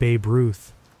 Babe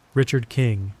Ruth, Richard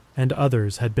King, and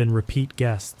others had been repeat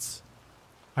guests.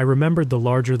 I remembered the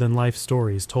larger-than-life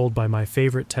stories told by my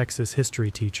favorite Texas history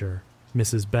teacher,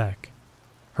 Mrs. Beck.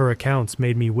 Her accounts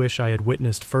made me wish I had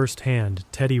witnessed firsthand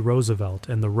Teddy Roosevelt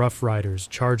and the Rough Riders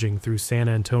charging through San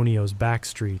Antonio's back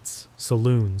streets,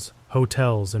 saloons,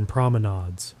 hotels, and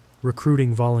promenades,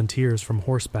 recruiting volunteers from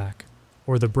horseback,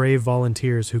 or the brave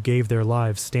volunteers who gave their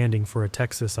lives standing for a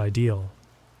Texas ideal.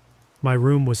 My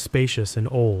room was spacious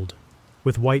and old,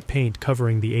 with white paint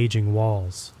covering the aging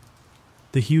walls.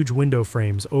 The huge window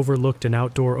frames overlooked an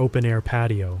outdoor open-air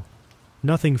patio.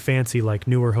 Nothing fancy like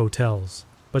newer hotels,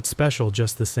 but special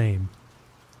just the same.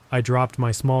 I dropped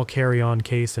my small carry-on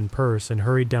case and purse and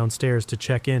hurried downstairs to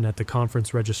check in at the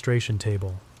conference registration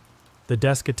table. The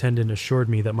desk attendant assured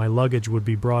me that my luggage would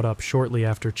be brought up shortly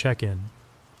after check-in.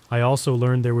 I also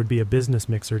learned there would be a business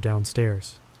mixer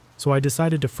downstairs, so I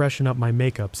decided to freshen up my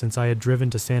makeup since I had driven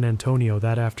to San Antonio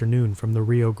that afternoon from the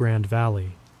Rio Grande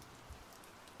Valley.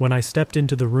 When I stepped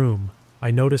into the room,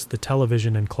 I noticed the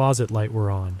television and closet light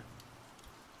were on.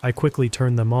 I quickly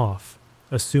turned them off,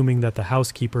 assuming that the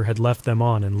housekeeper had left them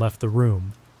on and left the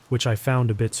room, which I found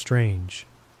a bit strange.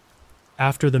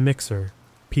 After the mixer,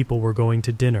 people were going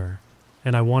to dinner,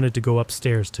 and I wanted to go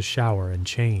upstairs to shower and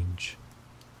change.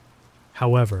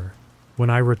 However,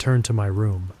 when I returned to my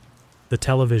room, the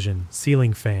television,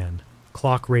 ceiling fan,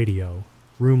 clock radio,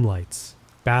 room lights,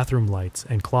 bathroom lights,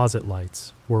 and closet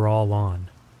lights were all on.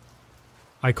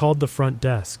 I called the front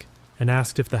desk and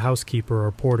asked if the housekeeper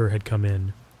or porter had come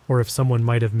in, or if someone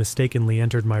might have mistakenly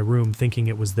entered my room thinking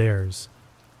it was theirs.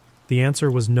 The answer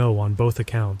was no on both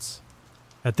accounts.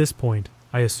 At this point,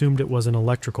 I assumed it was an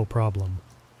electrical problem.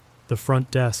 The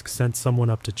front desk sent someone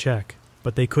up to check,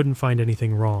 but they couldn't find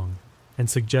anything wrong, and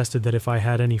suggested that if I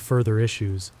had any further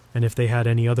issues, and if they had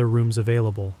any other rooms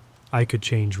available, I could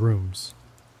change rooms.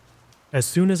 As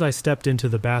soon as I stepped into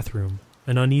the bathroom,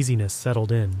 an uneasiness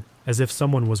settled in, as if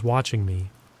someone was watching me.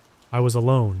 I was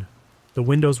alone. The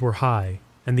windows were high,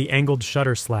 and the angled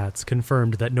shutter slats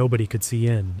confirmed that nobody could see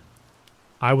in.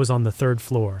 I was on the 3rd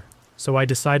floor, so I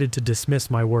decided to dismiss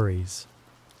my worries.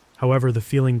 However, the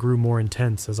feeling grew more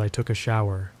intense as I took a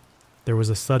shower. There was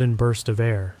a sudden burst of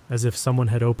air, as if someone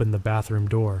had opened the bathroom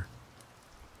door.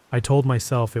 I told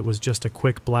myself it was just a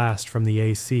quick blast from the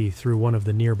AC through one of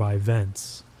the nearby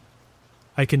vents.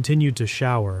 I continued to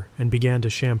shower and began to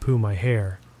shampoo my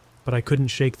hair, but I couldn't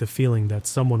shake the feeling that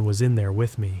someone was in there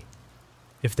with me.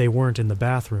 If they weren't in the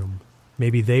bathroom,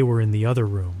 maybe they were in the other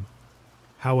room.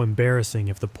 How embarrassing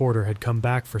if the porter had come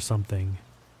back for something.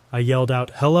 I yelled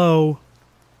out, "Hello!"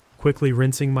 Quickly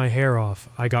rinsing my hair off,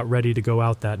 I got ready to go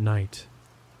out that night.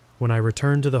 When I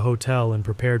returned to the hotel and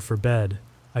prepared for bed,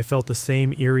 I felt the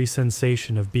same eerie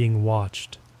sensation of being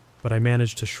watched, but I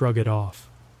managed to shrug it off.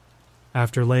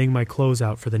 After laying my clothes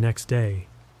out for the next day,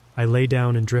 I lay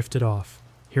down and drifted off,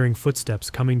 hearing footsteps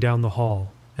coming down the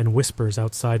hall and whispers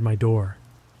outside my door.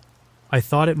 I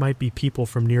thought it might be people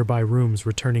from nearby rooms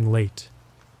returning late,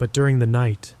 but during the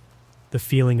night, the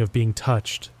feeling of being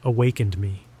touched awakened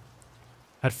me.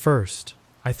 At first,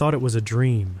 I thought it was a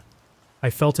dream. I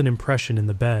felt an impression in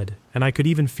the bed, and I could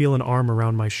even feel an arm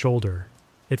around my shoulder.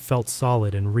 It felt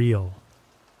solid and real.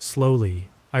 Slowly,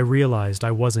 I realized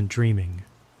I wasn't dreaming.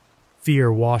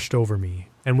 Fear washed over me,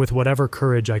 and with whatever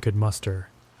courage I could muster,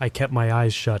 I kept my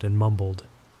eyes shut and mumbled,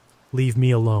 "Leave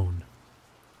me alone."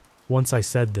 Once I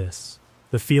said this,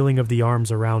 the feeling of the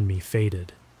arms around me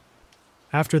faded.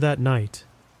 After that night,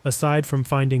 aside from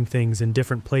finding things in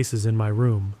different places in my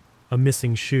room, a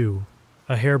missing shoe,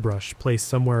 a hairbrush placed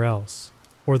somewhere else,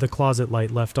 or the closet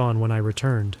light left on when I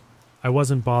returned, I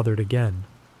wasn't bothered again.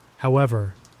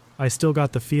 However, I still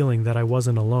got the feeling that I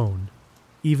wasn't alone,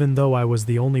 even though I was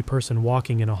the only person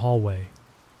walking in a hallway.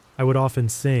 I would often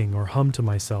sing or hum to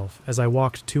myself as I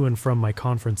walked to and from my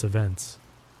conference events.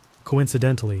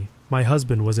 Coincidentally, my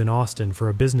husband was in Austin for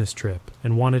a business trip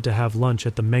and wanted to have lunch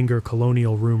at the Menger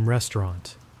Colonial Room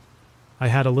restaurant. I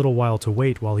had a little while to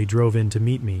wait while he drove in to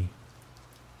meet me.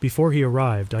 Before he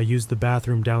arrived, I used the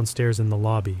bathroom downstairs in the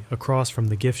lobby, across from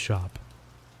the gift shop.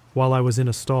 While I was in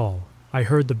a stall, I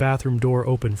heard the bathroom door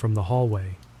open from the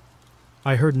hallway.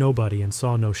 I heard nobody and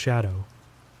saw no shadow,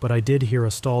 but I did hear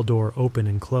a stall door open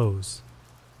and close.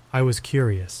 I was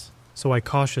curious, so I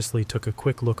cautiously took a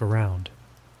quick look around.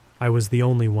 I was the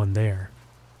only one there.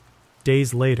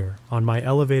 Days later, on my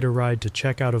elevator ride to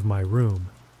check out of my room,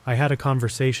 I had a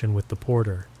conversation with the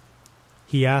porter.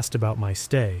 He asked about my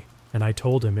stay, and I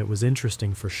told him it was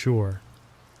interesting for sure.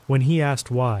 When he asked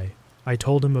why, I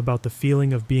told him about the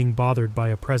feeling of being bothered by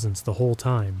a presence the whole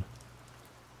time.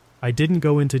 I didn't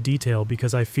go into detail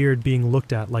because I feared being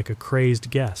looked at like a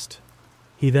crazed guest.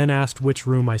 He then asked which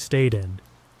room I stayed in,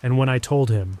 and when I told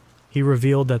him, he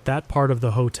revealed that that part of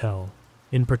the hotel,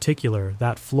 in particular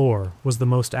that floor, was the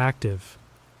most active.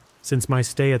 Since my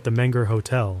stay at the Menger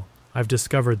Hotel, I've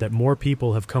discovered that more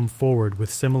people have come forward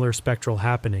with similar spectral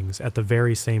happenings at the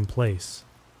very same place.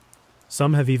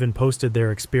 Some have even posted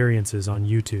their experiences on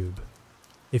YouTube.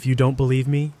 If you don't believe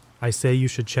me, I say you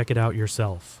should check it out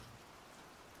yourself.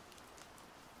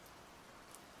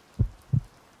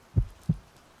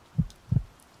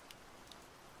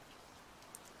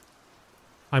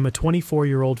 I'm a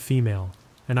 24-year-old female,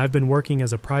 and I've been working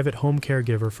as a private home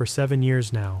caregiver for 7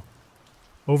 years now.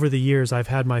 Over the years, I've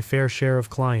had my fair share of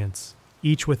clients,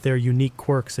 each with their unique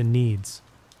quirks and needs.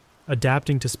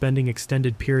 Adapting to spending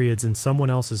extended periods in someone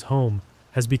else's home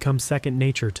has become second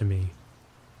nature to me.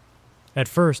 At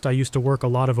first, I used to work a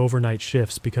lot of overnight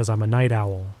shifts because I'm a night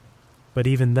owl. But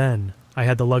even then, I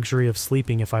had the luxury of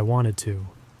sleeping if I wanted to.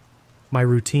 My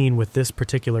routine with this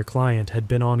particular client had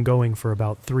been ongoing for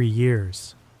about 3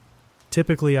 years.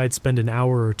 Typically, I'd spend an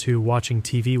hour or two watching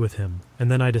TV with him,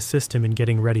 and then I'd assist him in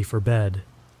getting ready for bed.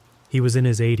 He was in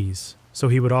his 80s, so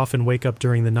he would often wake up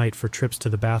during the night for trips to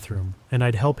the bathroom, and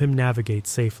I'd help him navigate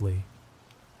safely.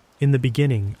 In the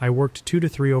beginning, I worked 2 to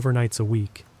 3 overnights a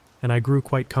week, and I grew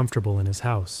quite comfortable in his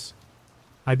house.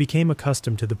 I became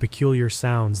accustomed to the peculiar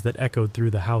sounds that echoed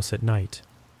through the house at night,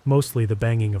 mostly the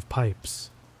banging of pipes.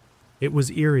 It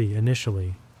was eerie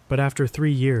initially, but after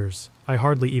 3 years, I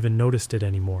hardly even noticed it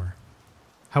anymore.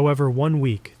 However, one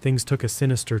week, things took a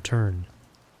sinister turn.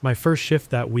 My first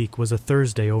shift that week was a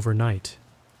Thursday overnight.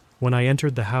 When I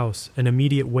entered the house, an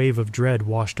immediate wave of dread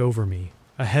washed over me,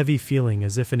 a heavy feeling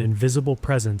as if an invisible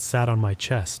presence sat on my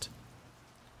chest.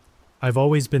 I've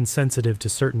always been sensitive to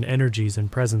certain energies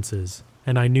and presences,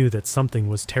 and I knew that something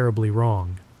was terribly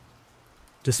wrong.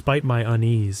 Despite my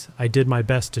unease, I did my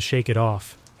best to shake it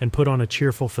off and put on a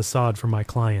cheerful facade for my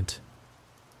client.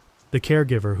 The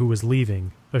caregiver, who was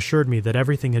leaving, assured me that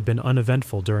everything had been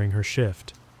uneventful during her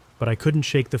shift, but I couldn't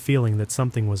shake the feeling that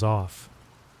something was off.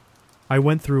 I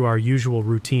went through our usual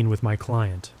routine with my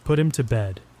client, put him to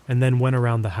bed, and then went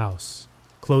around the house,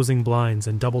 closing blinds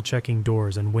and double-checking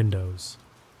doors and windows.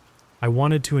 I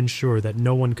wanted to ensure that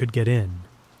no one could get in,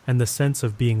 and the sense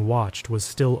of being watched was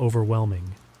still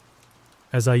overwhelming.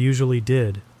 As I usually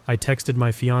did, I texted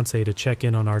my fiancé to check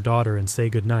in on our daughter and say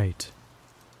goodnight.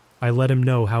 I let him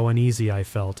know how uneasy I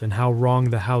felt and how wrong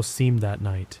the house seemed that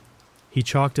night. He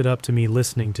chalked it up to me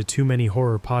listening to too many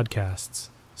horror podcasts,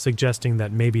 suggesting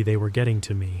that maybe they were getting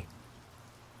to me.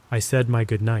 I said my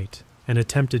goodnight and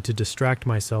attempted to distract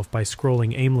myself by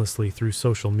scrolling aimlessly through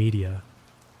social media.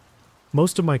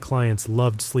 Most of my clients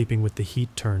loved sleeping with the heat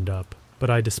turned up, but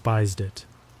I despised it.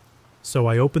 So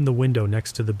I opened the window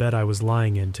next to the bed I was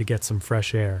lying in to get some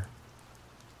fresh air.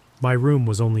 My room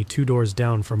was only 2 doors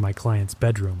down from my client's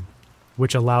bedroom,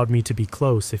 which allowed me to be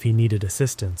close if he needed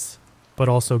assistance, but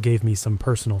also gave me some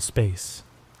personal space.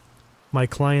 My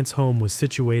client's home was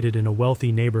situated in a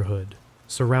wealthy neighborhood,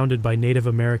 surrounded by Native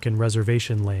American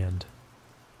reservation land.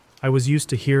 I was used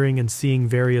to hearing and seeing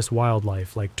various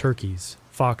wildlife like turkeys,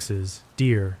 foxes,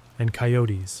 deer, and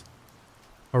coyotes.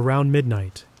 Around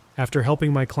midnight, after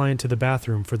helping my client to the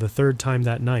bathroom for the 3rd time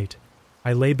that night,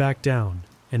 I lay back down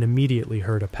and immediately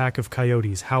heard a pack of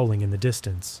coyotes howling in the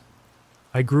distance.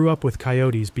 I grew up with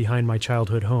coyotes behind my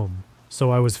childhood home,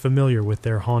 so I was familiar with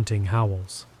their haunting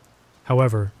howls.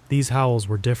 However, these howls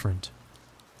were different.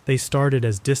 They started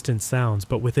as distant sounds,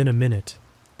 but within a minute,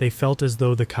 they felt as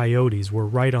though the coyotes were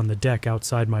right on the deck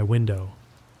outside my window.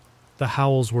 The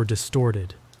howls were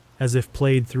distorted, as if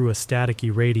played through a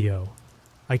staticky radio.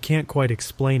 I can't quite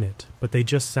explain it, but they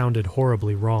just sounded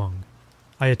horribly wrong.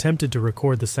 I attempted to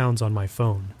record the sounds on my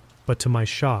phone, but to my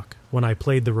shock, when I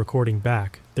played the recording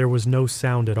back, there was no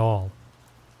sound at all.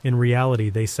 In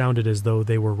reality, they sounded as though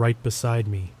they were right beside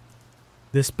me.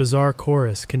 This bizarre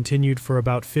chorus continued for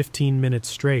about 15 minutes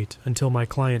straight until my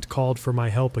client called for my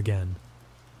help again.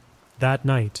 That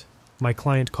night, my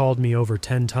client called me over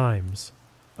 10 times,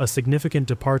 a significant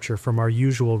departure from our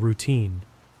usual routine,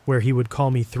 where he would call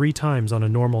me 3 times on a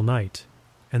normal night,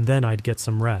 and then I'd get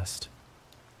some rest.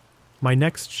 My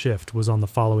next shift was on the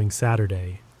following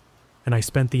Saturday, and I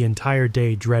spent the entire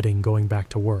day dreading going back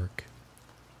to work.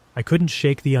 I couldn't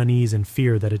shake the unease and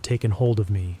fear that had taken hold of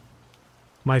me.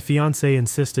 My fiancé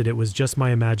insisted it was just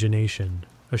my imagination,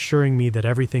 assuring me that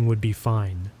everything would be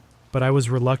fine, but I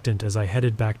was reluctant as I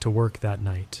headed back to work that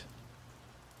night.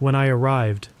 When I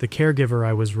arrived, the caregiver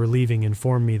I was relieving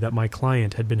informed me that my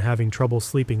client had been having trouble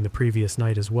sleeping the previous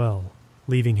night as well,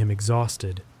 leaving him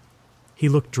exhausted. He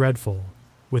looked dreadful,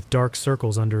 with dark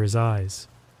circles under his eyes,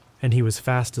 and he was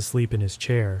fast asleep in his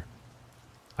chair.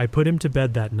 I put him to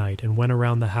bed that night and went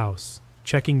around the house,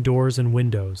 checking doors and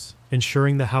windows,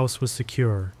 ensuring the house was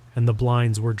secure and the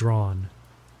blinds were drawn.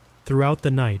 Throughout the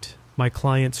night, my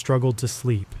client struggled to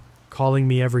sleep, calling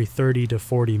me every 30 to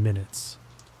 40 minutes.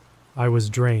 I was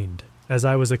drained, as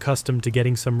I was accustomed to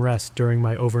getting some rest during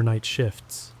my overnight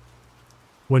shifts.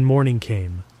 When morning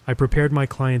came, I prepared my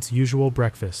client's usual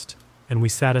breakfast, and we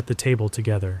sat at the table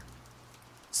together.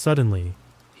 Suddenly,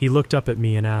 he looked up at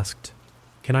me and asked,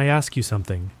 "Can I ask you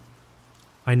something?"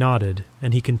 I nodded,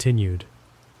 and he continued,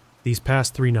 "These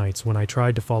past 3 nights when I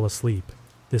tried to fall asleep,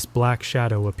 this black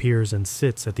shadow appears and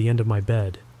sits at the end of my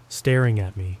bed, staring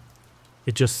at me.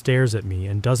 It just stares at me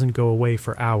and doesn't go away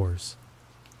for hours.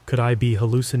 Could I be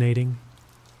hallucinating?"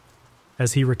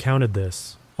 As he recounted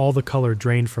this, all the color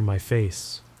drained from my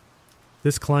face.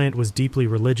 This client was deeply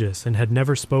religious and had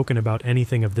never spoken about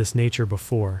anything of this nature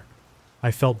before.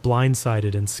 I felt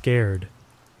blindsided and scared.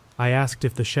 I asked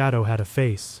if the shadow had a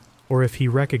face, or if he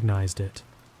recognized it,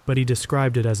 but he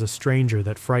described it as a stranger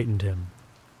that frightened him.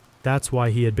 That's why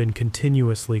he had been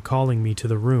continuously calling me to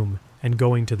the room and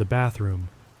going to the bathroom.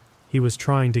 He was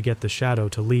trying to get the shadow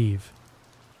to leave.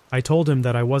 I told him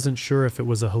that I wasn't sure if it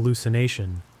was a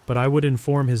hallucination, but I would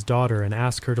inform his daughter and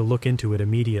ask her to look into it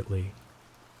immediately.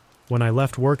 When I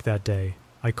left work that day,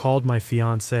 I called my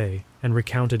fiancé and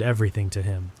recounted everything to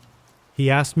him. He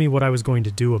asked me what I was going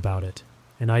to do about it,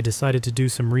 and I decided to do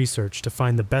some research to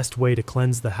find the best way to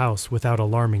cleanse the house without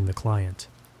alarming the client.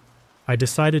 I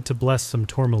decided to bless some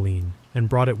tourmaline and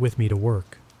brought it with me to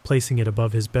work, placing it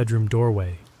above his bedroom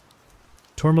doorway.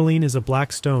 Tourmaline is a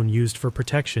black stone used for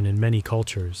protection in many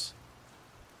cultures.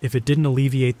 If it didn't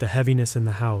alleviate the heaviness in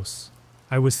the house,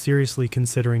 I was seriously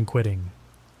considering quitting.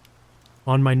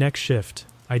 On my next shift,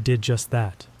 I did just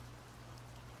that.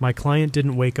 My client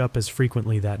didn't wake up as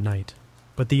frequently that night,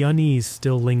 but the unease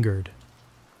still lingered.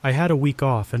 I had a week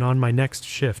off, and on my next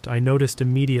shift I noticed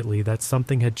immediately that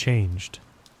something had changed.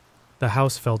 The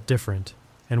house felt different,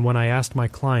 and when I asked my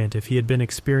client if he had been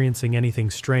experiencing anything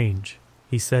strange,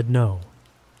 he said no.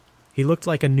 He looked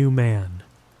like a new man.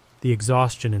 The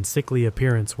exhaustion and sickly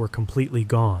appearance were completely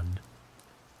gone.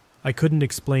 I couldn't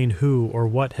explain who or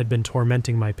what had been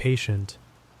tormenting my patient,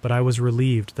 but I was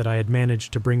relieved that I had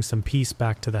managed to bring some peace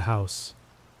back to the house.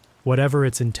 Whatever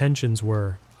its intentions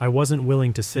were, I wasn't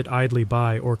willing to sit idly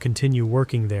by or continue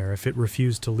working there if it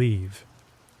refused to leave.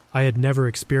 I had never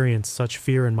experienced such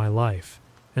fear in my life,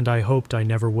 and I hoped I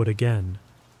never would again.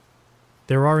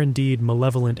 There are indeed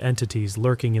malevolent entities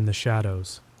lurking in the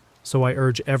shadows, so I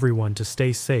urge everyone to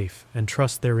stay safe and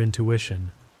trust their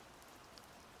intuition.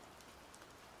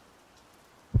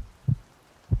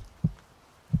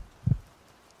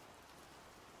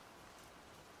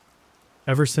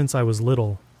 Ever since I was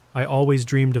little, I always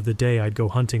dreamed of the day I'd go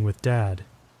hunting with Dad.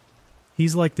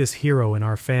 He's like this hero in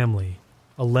our family,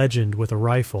 a legend with a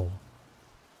rifle.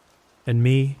 And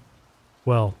me?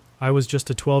 Well, I was just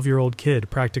a 12-year-old kid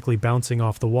practically bouncing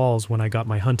off the walls when I got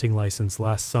my hunting license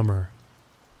last summer.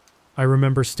 I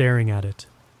remember staring at it,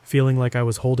 feeling like I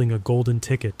was holding a golden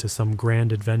ticket to some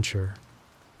grand adventure.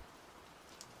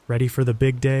 Ready for the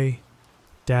big day?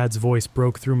 Dad's voice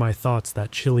broke through my thoughts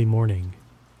that chilly morning.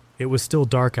 It was still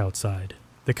dark outside,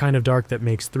 the kind of dark that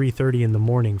makes 3:30 in the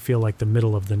morning feel like the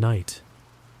middle of the night.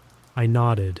 I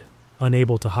nodded,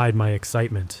 unable to hide my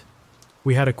excitement.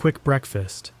 We had a quick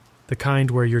breakfast, the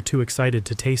kind where you're too excited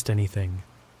to taste anything.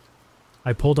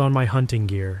 I pulled on my hunting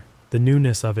gear, the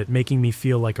newness of it making me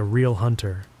feel like a real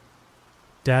hunter.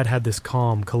 Dad had this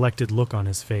calm, collected look on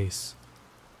his face.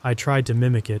 I tried to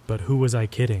mimic it, but who was I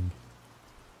kidding?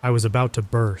 I was about to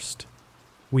burst.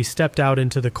 We stepped out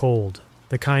into the cold,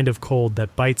 the kind of cold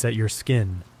that bites at your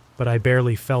skin, but I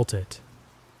barely felt it.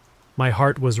 My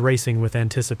heart was racing with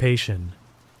anticipation.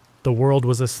 The world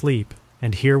was asleep,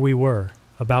 and here we were,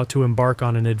 about to embark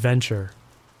on an adventure.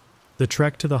 The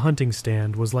trek to the hunting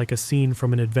stand was like a scene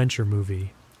from an adventure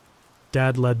movie.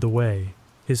 Dad led the way,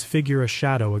 his figure a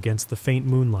shadow against the faint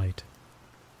moonlight.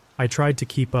 I tried to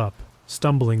keep up,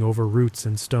 stumbling over roots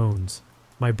and stones,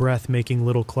 my breath making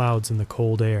little clouds in the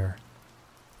cold air.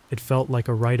 It felt like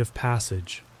a rite of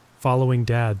passage, following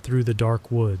Dad through the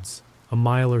dark woods, a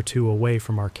mile or two away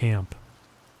from our camp.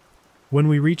 When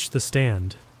we reached the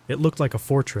stand, it looked like a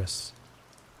fortress.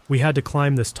 We had to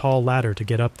climb this tall ladder to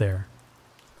get up there.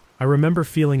 I remember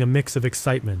feeling a mix of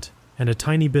excitement and a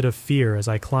tiny bit of fear as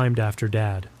I climbed after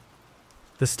Dad.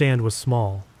 The stand was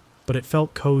small, but it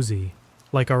felt cozy,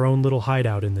 like our own little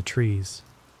hideout in the trees.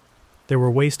 There were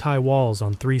waist-high walls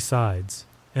on 3 sides,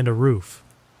 and a roof,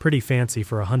 pretty fancy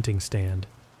for a hunting stand.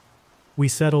 We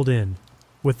settled in,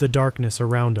 with the darkness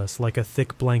around us like a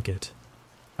thick blanket.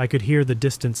 I could hear the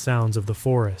distant sounds of the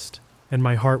forest, and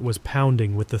my heart was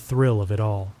pounding with the thrill of it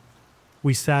all.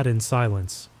 We sat in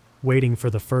silence, waiting for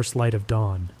the first light of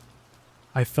dawn.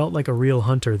 I felt like a real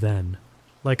hunter then,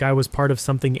 like I was part of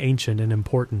something ancient and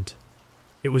important.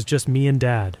 It was just me and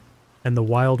Dad, and the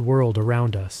wild world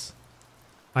around us.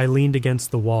 I leaned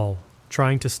against the wall,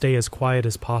 trying to stay as quiet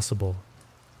as possible.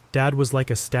 Dad was like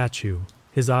a statue,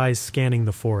 his eyes scanning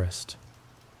the forest.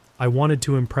 I wanted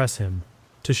to impress him,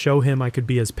 to show him I could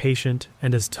be as patient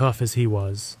and as tough as he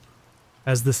was.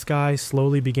 As the sky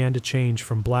slowly began to change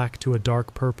from black to a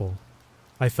dark purple,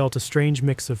 I felt a strange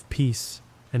mix of peace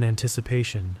and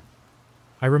anticipation.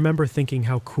 I remember thinking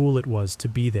how cool it was to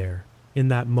be there, in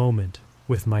that moment,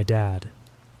 with my dad.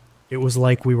 It was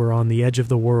like we were on the edge of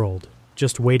the world,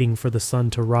 just waiting for the sun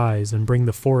to rise and bring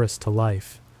the forest to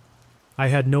life. I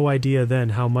had no idea then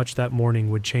how much that morning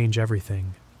would change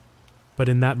everything. But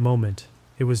in that moment,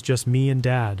 it was just me and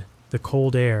Dad, the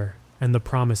cold air, and the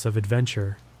promise of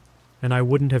adventure, and I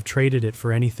wouldn't have traded it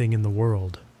for anything in the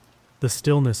world. The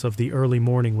stillness of the early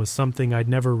morning was something I'd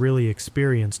never really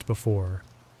experienced before.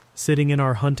 Sitting in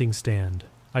our hunting stand,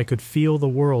 I could feel the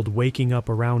world waking up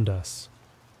around us.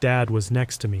 Dad was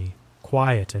next to me,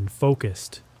 quiet and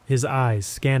focused, his eyes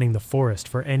scanning the forest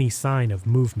for any sign of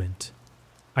movement.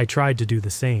 I tried to do the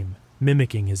same,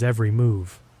 mimicking his every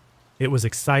move. It was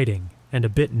exciting and a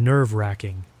bit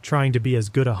nerve-wracking, trying to be as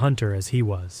good a hunter as he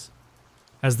was.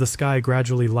 As the sky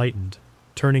gradually lightened,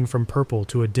 turning from purple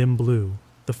to a dim blue,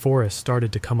 the forest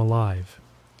started to come alive.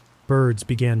 Birds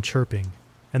began chirping,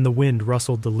 and the wind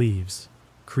rustled the leaves,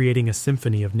 creating a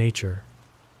symphony of nature.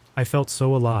 I felt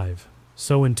so alive,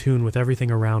 so in tune with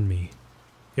everything around me.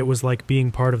 It was like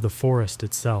being part of the forest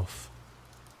itself.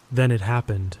 Then it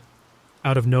happened.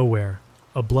 Out of nowhere,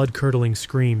 a blood-curdling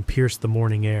scream pierced the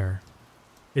morning air.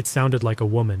 It sounded like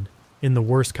a woman, in the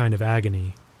worst kind of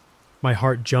agony. My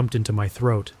heart jumped into my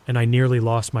throat, and I nearly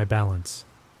lost my balance.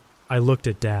 I looked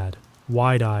at Dad,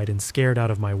 wide-eyed and scared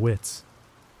out of my wits.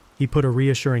 He put a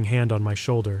reassuring hand on my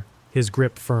shoulder, his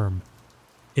grip firm.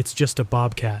 "It's just a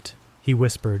bobcat," he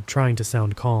whispered, trying to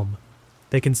sound calm.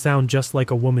 "They can sound just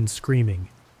like a woman screaming.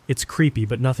 It's creepy,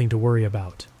 but nothing to worry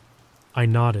about." I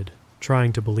nodded,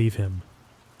 trying to believe him.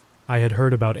 I had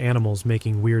heard about animals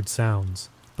making weird sounds,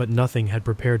 but nothing had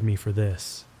prepared me for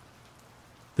this.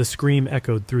 The scream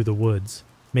echoed through the woods,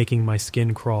 making my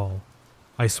skin crawl.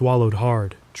 I swallowed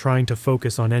hard, trying to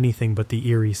focus on anything but the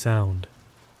eerie sound.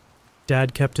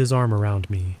 Dad kept his arm around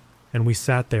me, and we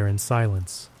sat there in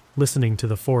silence, listening to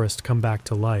the forest come back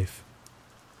to life.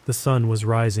 The sun was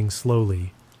rising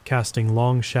slowly, casting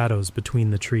long shadows between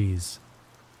the trees.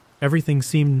 Everything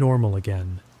seemed normal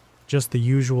again, just the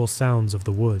usual sounds of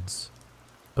the woods.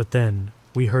 But then,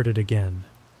 we heard it again.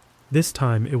 This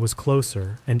time it was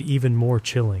closer and even more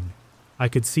chilling. I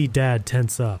could see Dad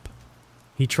tense up.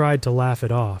 He tried to laugh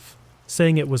it off,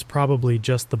 saying it was probably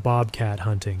just the bobcat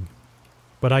hunting.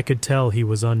 But I could tell he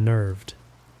was unnerved.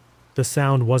 The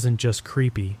sound wasn't just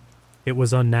creepy, it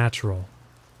was unnatural.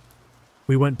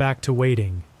 We went back to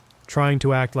waiting, trying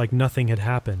to act like nothing had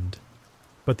happened.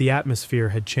 But the atmosphere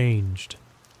had changed.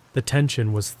 The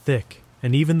tension was thick,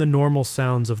 and even the normal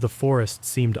sounds of the forest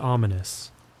seemed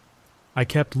ominous. I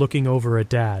kept looking over at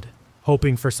Dad,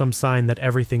 hoping for some sign that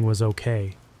everything was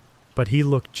okay. But he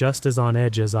looked just as on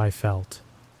edge as I felt.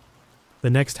 The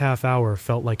next half hour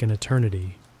felt like an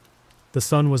eternity. The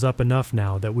sun was up enough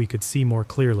now that we could see more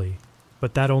clearly,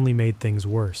 but that only made things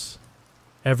worse.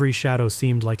 Every shadow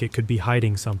seemed like it could be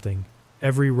hiding something.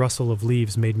 Every rustle of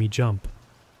leaves made me jump.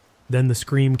 Then the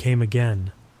scream came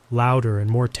again, louder and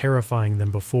more terrifying than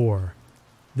before.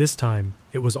 This time,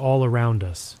 it was all around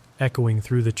us, echoing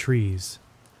through the trees.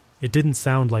 It didn't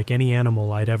sound like any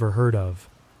animal I'd ever heard of.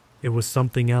 It was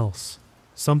something else,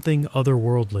 something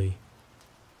otherworldly.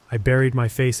 I buried my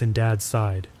face in Dad's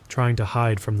side, trying to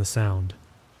hide from the sound.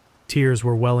 Tears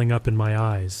were welling up in my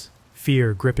eyes,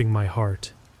 fear gripping my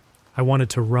heart. I wanted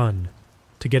to run,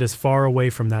 to get as far away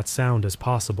from that sound as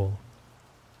possible.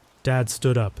 Dad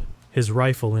stood up, his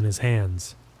rifle in his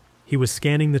hands. He was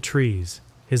scanning the trees,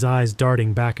 his eyes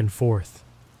darting back and forth.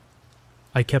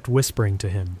 I kept whispering to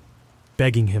him,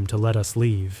 begging him to let us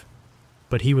leave.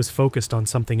 But he was focused on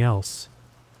something else,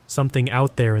 something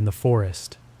out there in the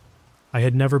forest. I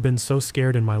had never been so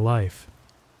scared in my life.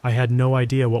 I had no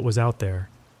idea what was out there,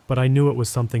 but I knew it was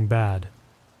something bad,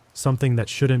 something that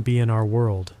shouldn't be in our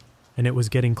world, and it was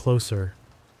getting closer.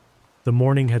 The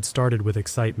morning had started with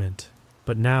excitement,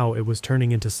 but now it was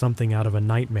turning into something out of a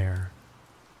nightmare.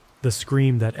 The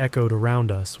scream that echoed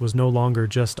around us was no longer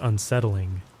just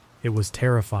unsettling, it was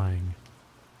terrifying.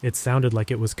 It sounded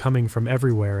like it was coming from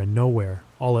everywhere and nowhere,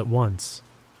 all at once.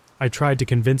 I tried to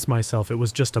convince myself it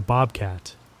was just a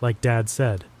bobcat, like Dad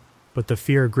said, but the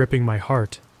fear gripping my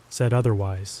heart said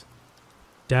otherwise.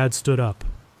 Dad stood up,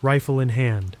 rifle in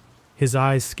hand, his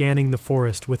eyes scanning the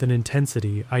forest with an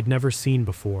intensity I'd never seen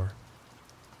before.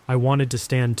 I wanted to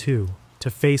stand too, to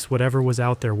face whatever was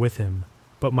out there with him,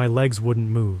 but my legs wouldn't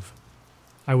move.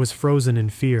 I was frozen in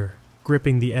fear,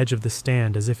 gripping the edge of the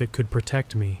stand as if it could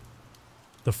protect me.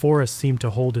 The forest seemed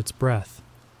to hold its breath.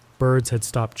 Birds had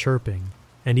stopped chirping,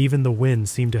 and even the wind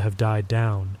seemed to have died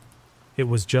down. It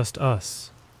was just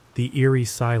us, the eerie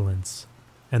silence,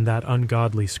 and that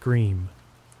ungodly scream.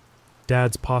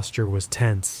 Dad's posture was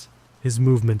tense, his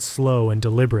movements slow and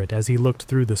deliberate as he looked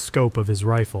through the scope of his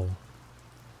rifle.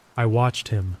 I watched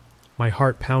him, my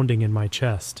heart pounding in my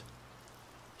chest.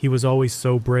 He was always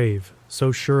so brave,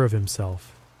 so sure of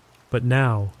himself. But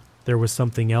now, there was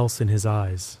something else in his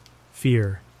eyes.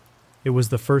 Fear. It was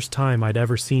the first time I'd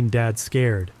ever seen Dad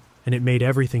scared, and it made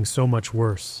everything so much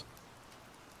worse.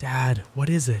 "Dad, what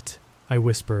is it?" I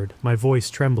whispered, my voice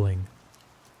trembling.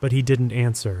 But he didn't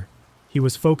answer. He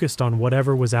was focused on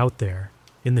whatever was out there,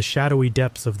 in the shadowy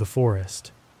depths of the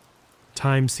forest.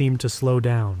 Time seemed to slow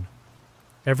down.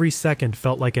 Every second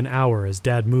felt like an hour as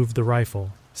Dad moved the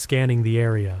rifle, scanning the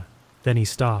area. Then he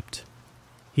stopped.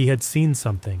 He had seen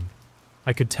something.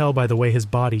 I could tell by the way his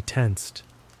body tensed,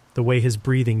 the way his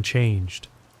breathing changed.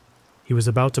 He was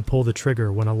about to pull the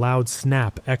trigger when a loud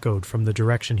snap echoed from the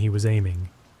direction he was aiming.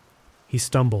 He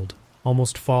stumbled,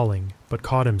 almost falling, but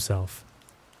caught himself.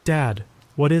 "Dad,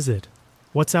 what is it?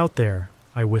 What's out there?"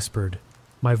 I whispered,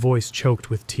 my voice choked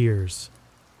with tears.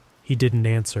 He didn't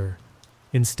answer.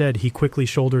 Instead, he quickly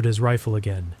shouldered his rifle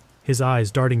again, his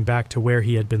eyes darting back to where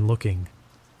he had been looking.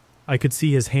 I could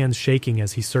see his hands shaking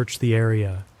as he searched the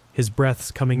area, his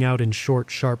breaths coming out in short,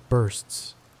 sharp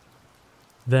bursts.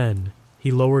 Then,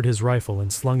 he lowered his rifle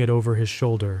and slung it over his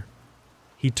shoulder.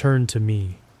 He turned to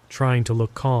me, trying to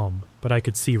look calm, but I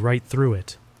could see right through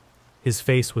it. His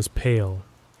face was pale,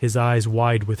 his eyes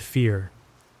wide with fear.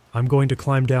 "I'm going to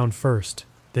climb down first,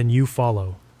 then you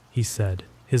follow," he said,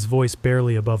 his voice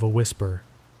barely above a whisper.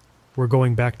 "We're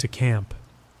going back to camp."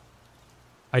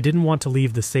 I didn't want to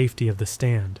leave the safety of the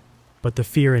stand, but the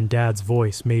fear in Dad's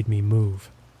voice made me move.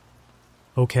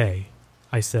 "Okay,"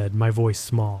 I said, my voice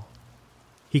small.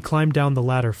 He climbed down the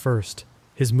ladder first,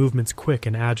 his movements quick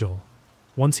and agile.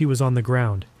 Once he was on the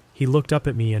ground, he looked up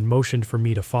at me and motioned for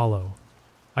me to follow.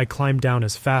 I climbed down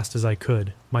as fast as I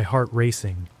could, my heart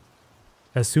racing.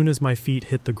 As soon as my feet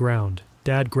hit the ground,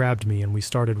 Dad grabbed me and we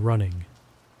started running.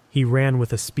 He ran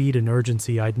with a speed and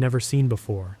urgency I'd never seen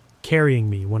before, carrying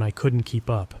me when I couldn't keep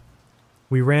up.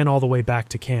 We ran all the way back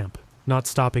to camp, not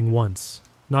stopping once,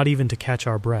 not even to catch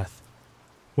our breath.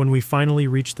 When we finally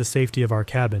reached the safety of our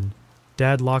cabin,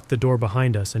 Dad locked the door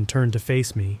behind us and turned to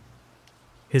face me.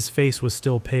 His face was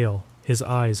still pale, his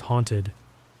eyes haunted.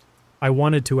 I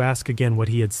wanted to ask again what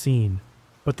he had seen,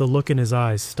 but the look in his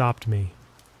eyes stopped me.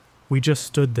 We just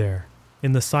stood there,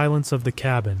 in the silence of the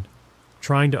cabin,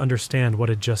 trying to understand what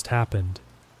had just happened.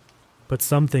 But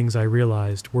some things I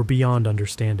realized were beyond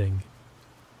understanding.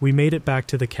 We made it back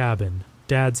to the cabin,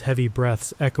 Dad's heavy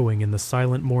breaths echoing in the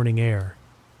silent morning air.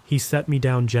 He set me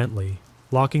down gently,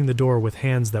 locking the door with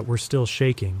hands that were still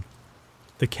shaking.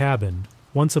 The cabin,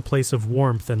 once a place of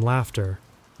warmth and laughter,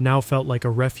 now felt like a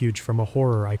refuge from a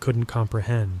horror I couldn't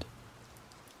comprehend.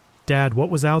 "Dad, what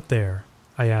was out there?"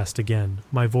 I asked again,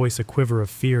 my voice a quiver of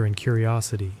fear and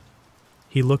curiosity.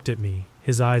 He looked at me,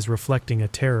 his eyes reflecting a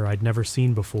terror I'd never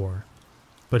seen before.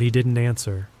 But he didn't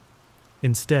answer.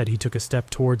 Instead, he took a step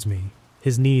towards me,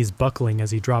 his knees buckling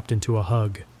as he dropped into a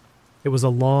hug. It was a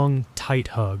long, tight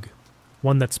hug,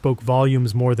 one that spoke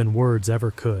volumes more than words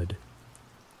ever could.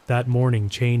 That morning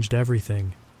changed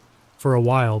everything. For a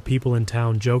while, people in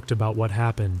town joked about what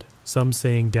happened, some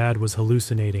saying Dad was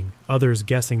hallucinating, others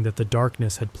guessing that the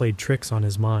darkness had played tricks on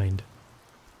his mind.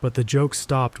 But the jokes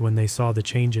stopped when they saw the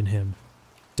change in him.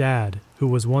 Dad, who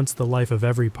was once the life of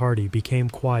every party, became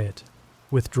quiet,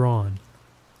 withdrawn.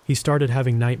 He started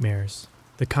having nightmares,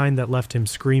 the kind that left him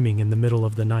screaming in the middle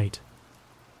of the night.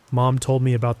 Mom told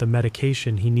me about the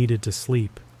medication he needed to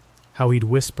sleep, how he'd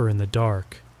whisper in the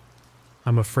dark.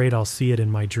 "I'm afraid I'll see it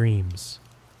in my dreams."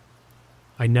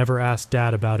 I never asked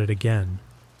Dad about it again.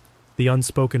 The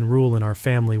unspoken rule in our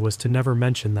family was to never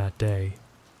mention that day.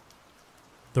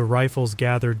 The rifles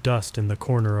gathered dust in the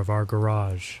corner of our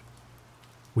garage.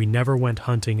 We never went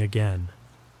hunting again.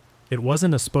 It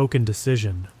wasn't a spoken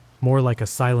decision, more like a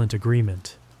silent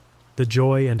agreement. The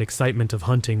joy and excitement of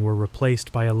hunting were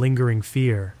replaced by a lingering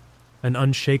fear, an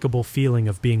unshakable feeling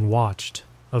of being watched,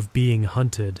 of being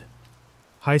hunted.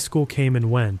 High school came and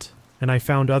went, and I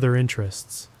found other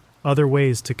interests, other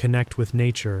ways to connect with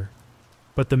nature.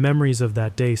 But the memories of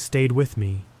that day stayed with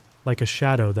me, like a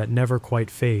shadow that never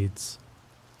quite fades.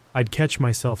 I'd catch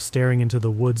myself staring into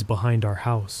the woods behind our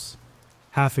house,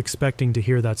 half expecting to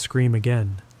hear that scream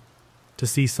again, to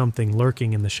see something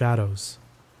lurking in the shadows.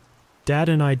 Dad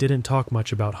and I didn't talk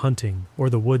much about hunting or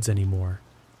the woods anymore.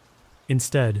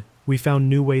 Instead, we found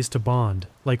new ways to bond,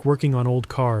 like working on old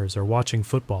cars or watching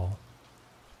football.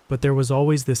 But there was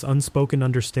always this unspoken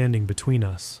understanding between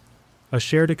us, a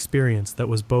shared experience that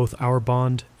was both our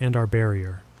bond and our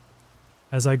barrier.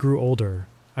 As I grew older,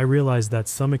 I realized that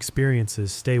some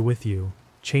experiences stay with you,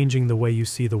 changing the way you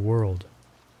see the world.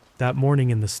 That morning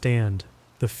in the stand,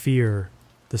 the fear,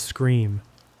 the scream,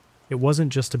 it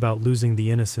wasn't just about losing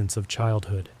the innocence of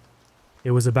childhood.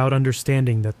 It was about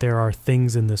understanding that there are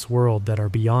things in this world that are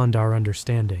beyond our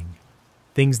understanding,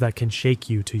 things that can shake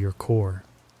you to your core.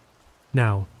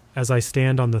 Now, as I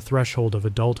stand on the threshold of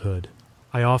adulthood,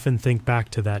 I often think back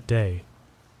to that day.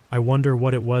 I wonder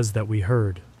what it was that we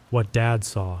heard, what Dad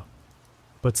saw.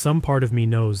 But some part of me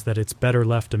knows that it's better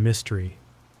left a mystery.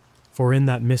 For in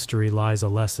that mystery lies a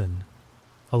lesson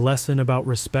about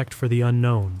respect for the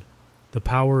unknown, the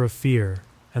power of fear,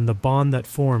 and the bond that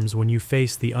forms when you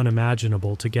face the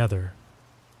unimaginable together.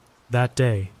 That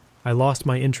day, I lost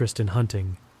my interest in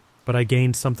hunting, but I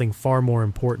gained something far more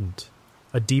important,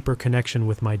 a deeper connection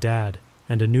with my dad,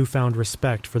 and a newfound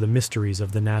respect for the mysteries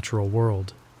of the natural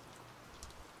world.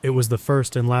 It was the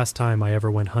first and last time I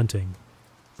ever went hunting,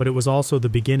 but it was also the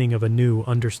beginning of a new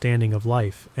understanding of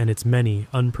life and its many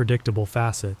unpredictable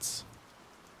facets.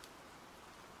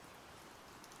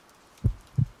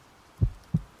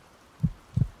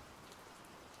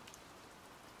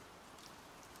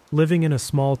 Living in a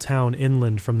small town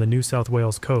inland from the New South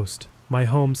Wales coast, my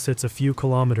home sits a few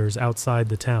kilometers outside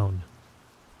the town.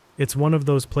 It's one of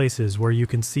those places where you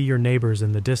can see your neighbors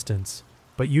in the distance,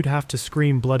 but you'd have to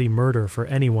scream bloody murder for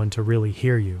anyone to really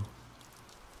hear you.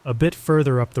 A bit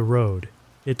further up the road,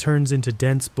 it turns into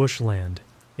dense bushland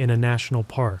in a national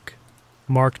park,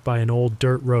 marked by an old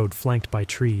dirt road flanked by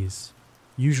trees,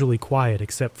 usually quiet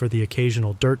except for the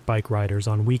occasional dirt bike riders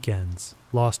on weekends,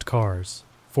 lost cars,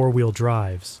 four-wheel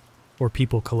drives, or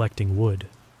people collecting wood.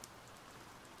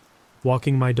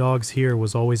 Walking my dogs here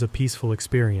was always a peaceful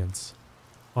experience.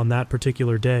 On that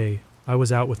particular day, I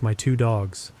was out with my two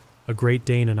dogs, a Great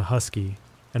Dane and a Husky,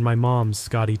 and my mom's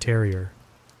Scotty Terrier.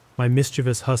 My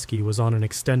mischievous Husky was on an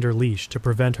extender leash to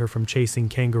prevent her from chasing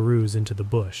kangaroos into the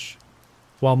bush,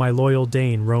 while my loyal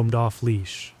Dane roamed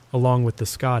off-leash, along with the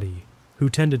Scotty, who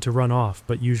tended to run off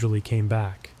but usually came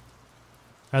back.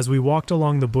 As we walked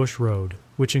along the bush road,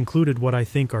 which included what I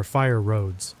think are fire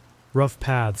roads, rough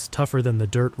paths tougher than the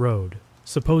dirt road,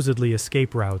 supposedly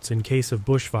escape routes in case of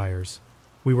bushfires,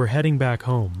 we were heading back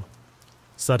home.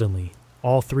 Suddenly,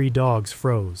 all three dogs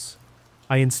froze.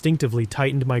 I instinctively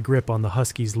tightened my grip on the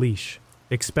Husky's leash,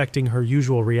 expecting her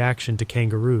usual reaction to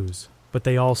kangaroos, but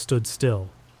they all stood still,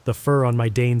 the fur on my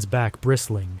Dane's back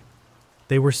bristling.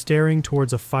 They were staring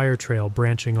towards a fire trail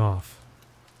branching off.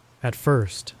 At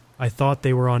first, I thought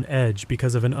they were on edge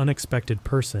because of an unexpected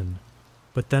person,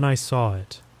 but then I saw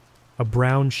it. A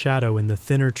brown shadow in the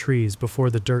thinner trees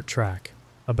before the dirt track,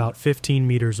 about 15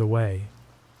 meters away.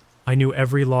 I knew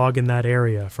every log in that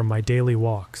area from my daily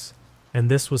walks, and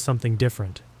this was something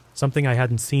different, something I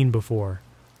hadn't seen before.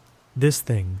 This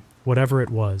thing, whatever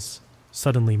it was,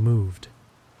 suddenly moved.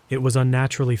 It was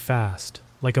unnaturally fast,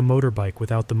 like a motorbike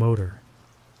without the motor.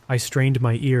 I strained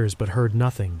my ears but heard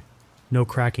nothing. No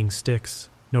cracking sticks,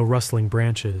 no rustling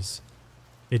branches.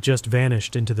 It just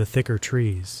vanished into the thicker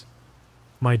trees.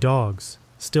 My dogs,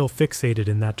 still fixated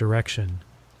in that direction,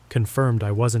 confirmed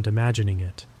I wasn't imagining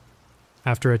it.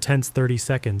 After a tense 30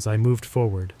 seconds, I moved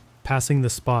forward, passing the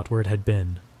spot where it had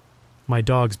been. My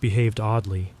dogs behaved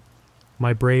oddly.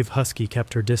 My brave Husky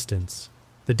kept her distance.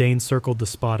 The Dane circled the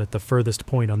spot at the furthest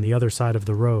point on the other side of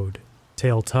the road,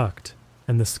 tail tucked,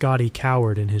 and the Scotty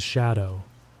cowered in his shadow.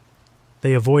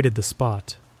 They avoided the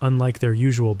spot, unlike their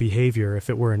usual behavior if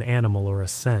it were an animal or a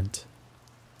scent.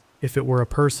 If it were a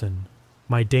person,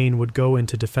 my Dane would go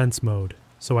into defense mode,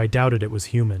 so I doubted it was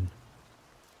human.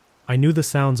 I knew the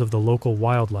sounds of the local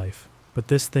wildlife, but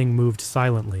this thing moved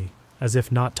silently, as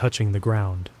if not touching the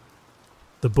ground.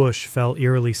 The bush fell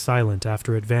eerily silent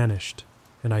after it vanished,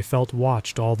 and I felt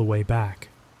watched all the way back.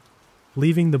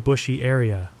 Leaving the bushy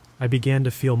area, I began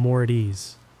to feel more at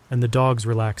ease, and the dogs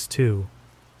relaxed too.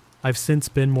 I've since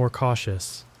been more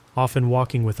cautious, often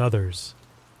walking with others.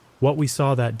 What we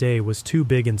saw that day was too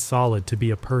big and solid to be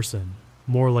a person,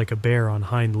 more like a bear on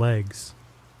hind legs,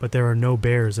 but there are no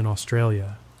bears in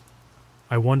Australia.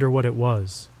 I wonder what it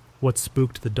was, what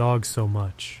spooked the dogs so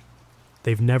much.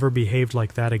 They've never behaved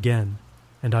like that again,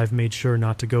 and I've made sure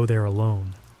not to go there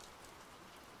alone.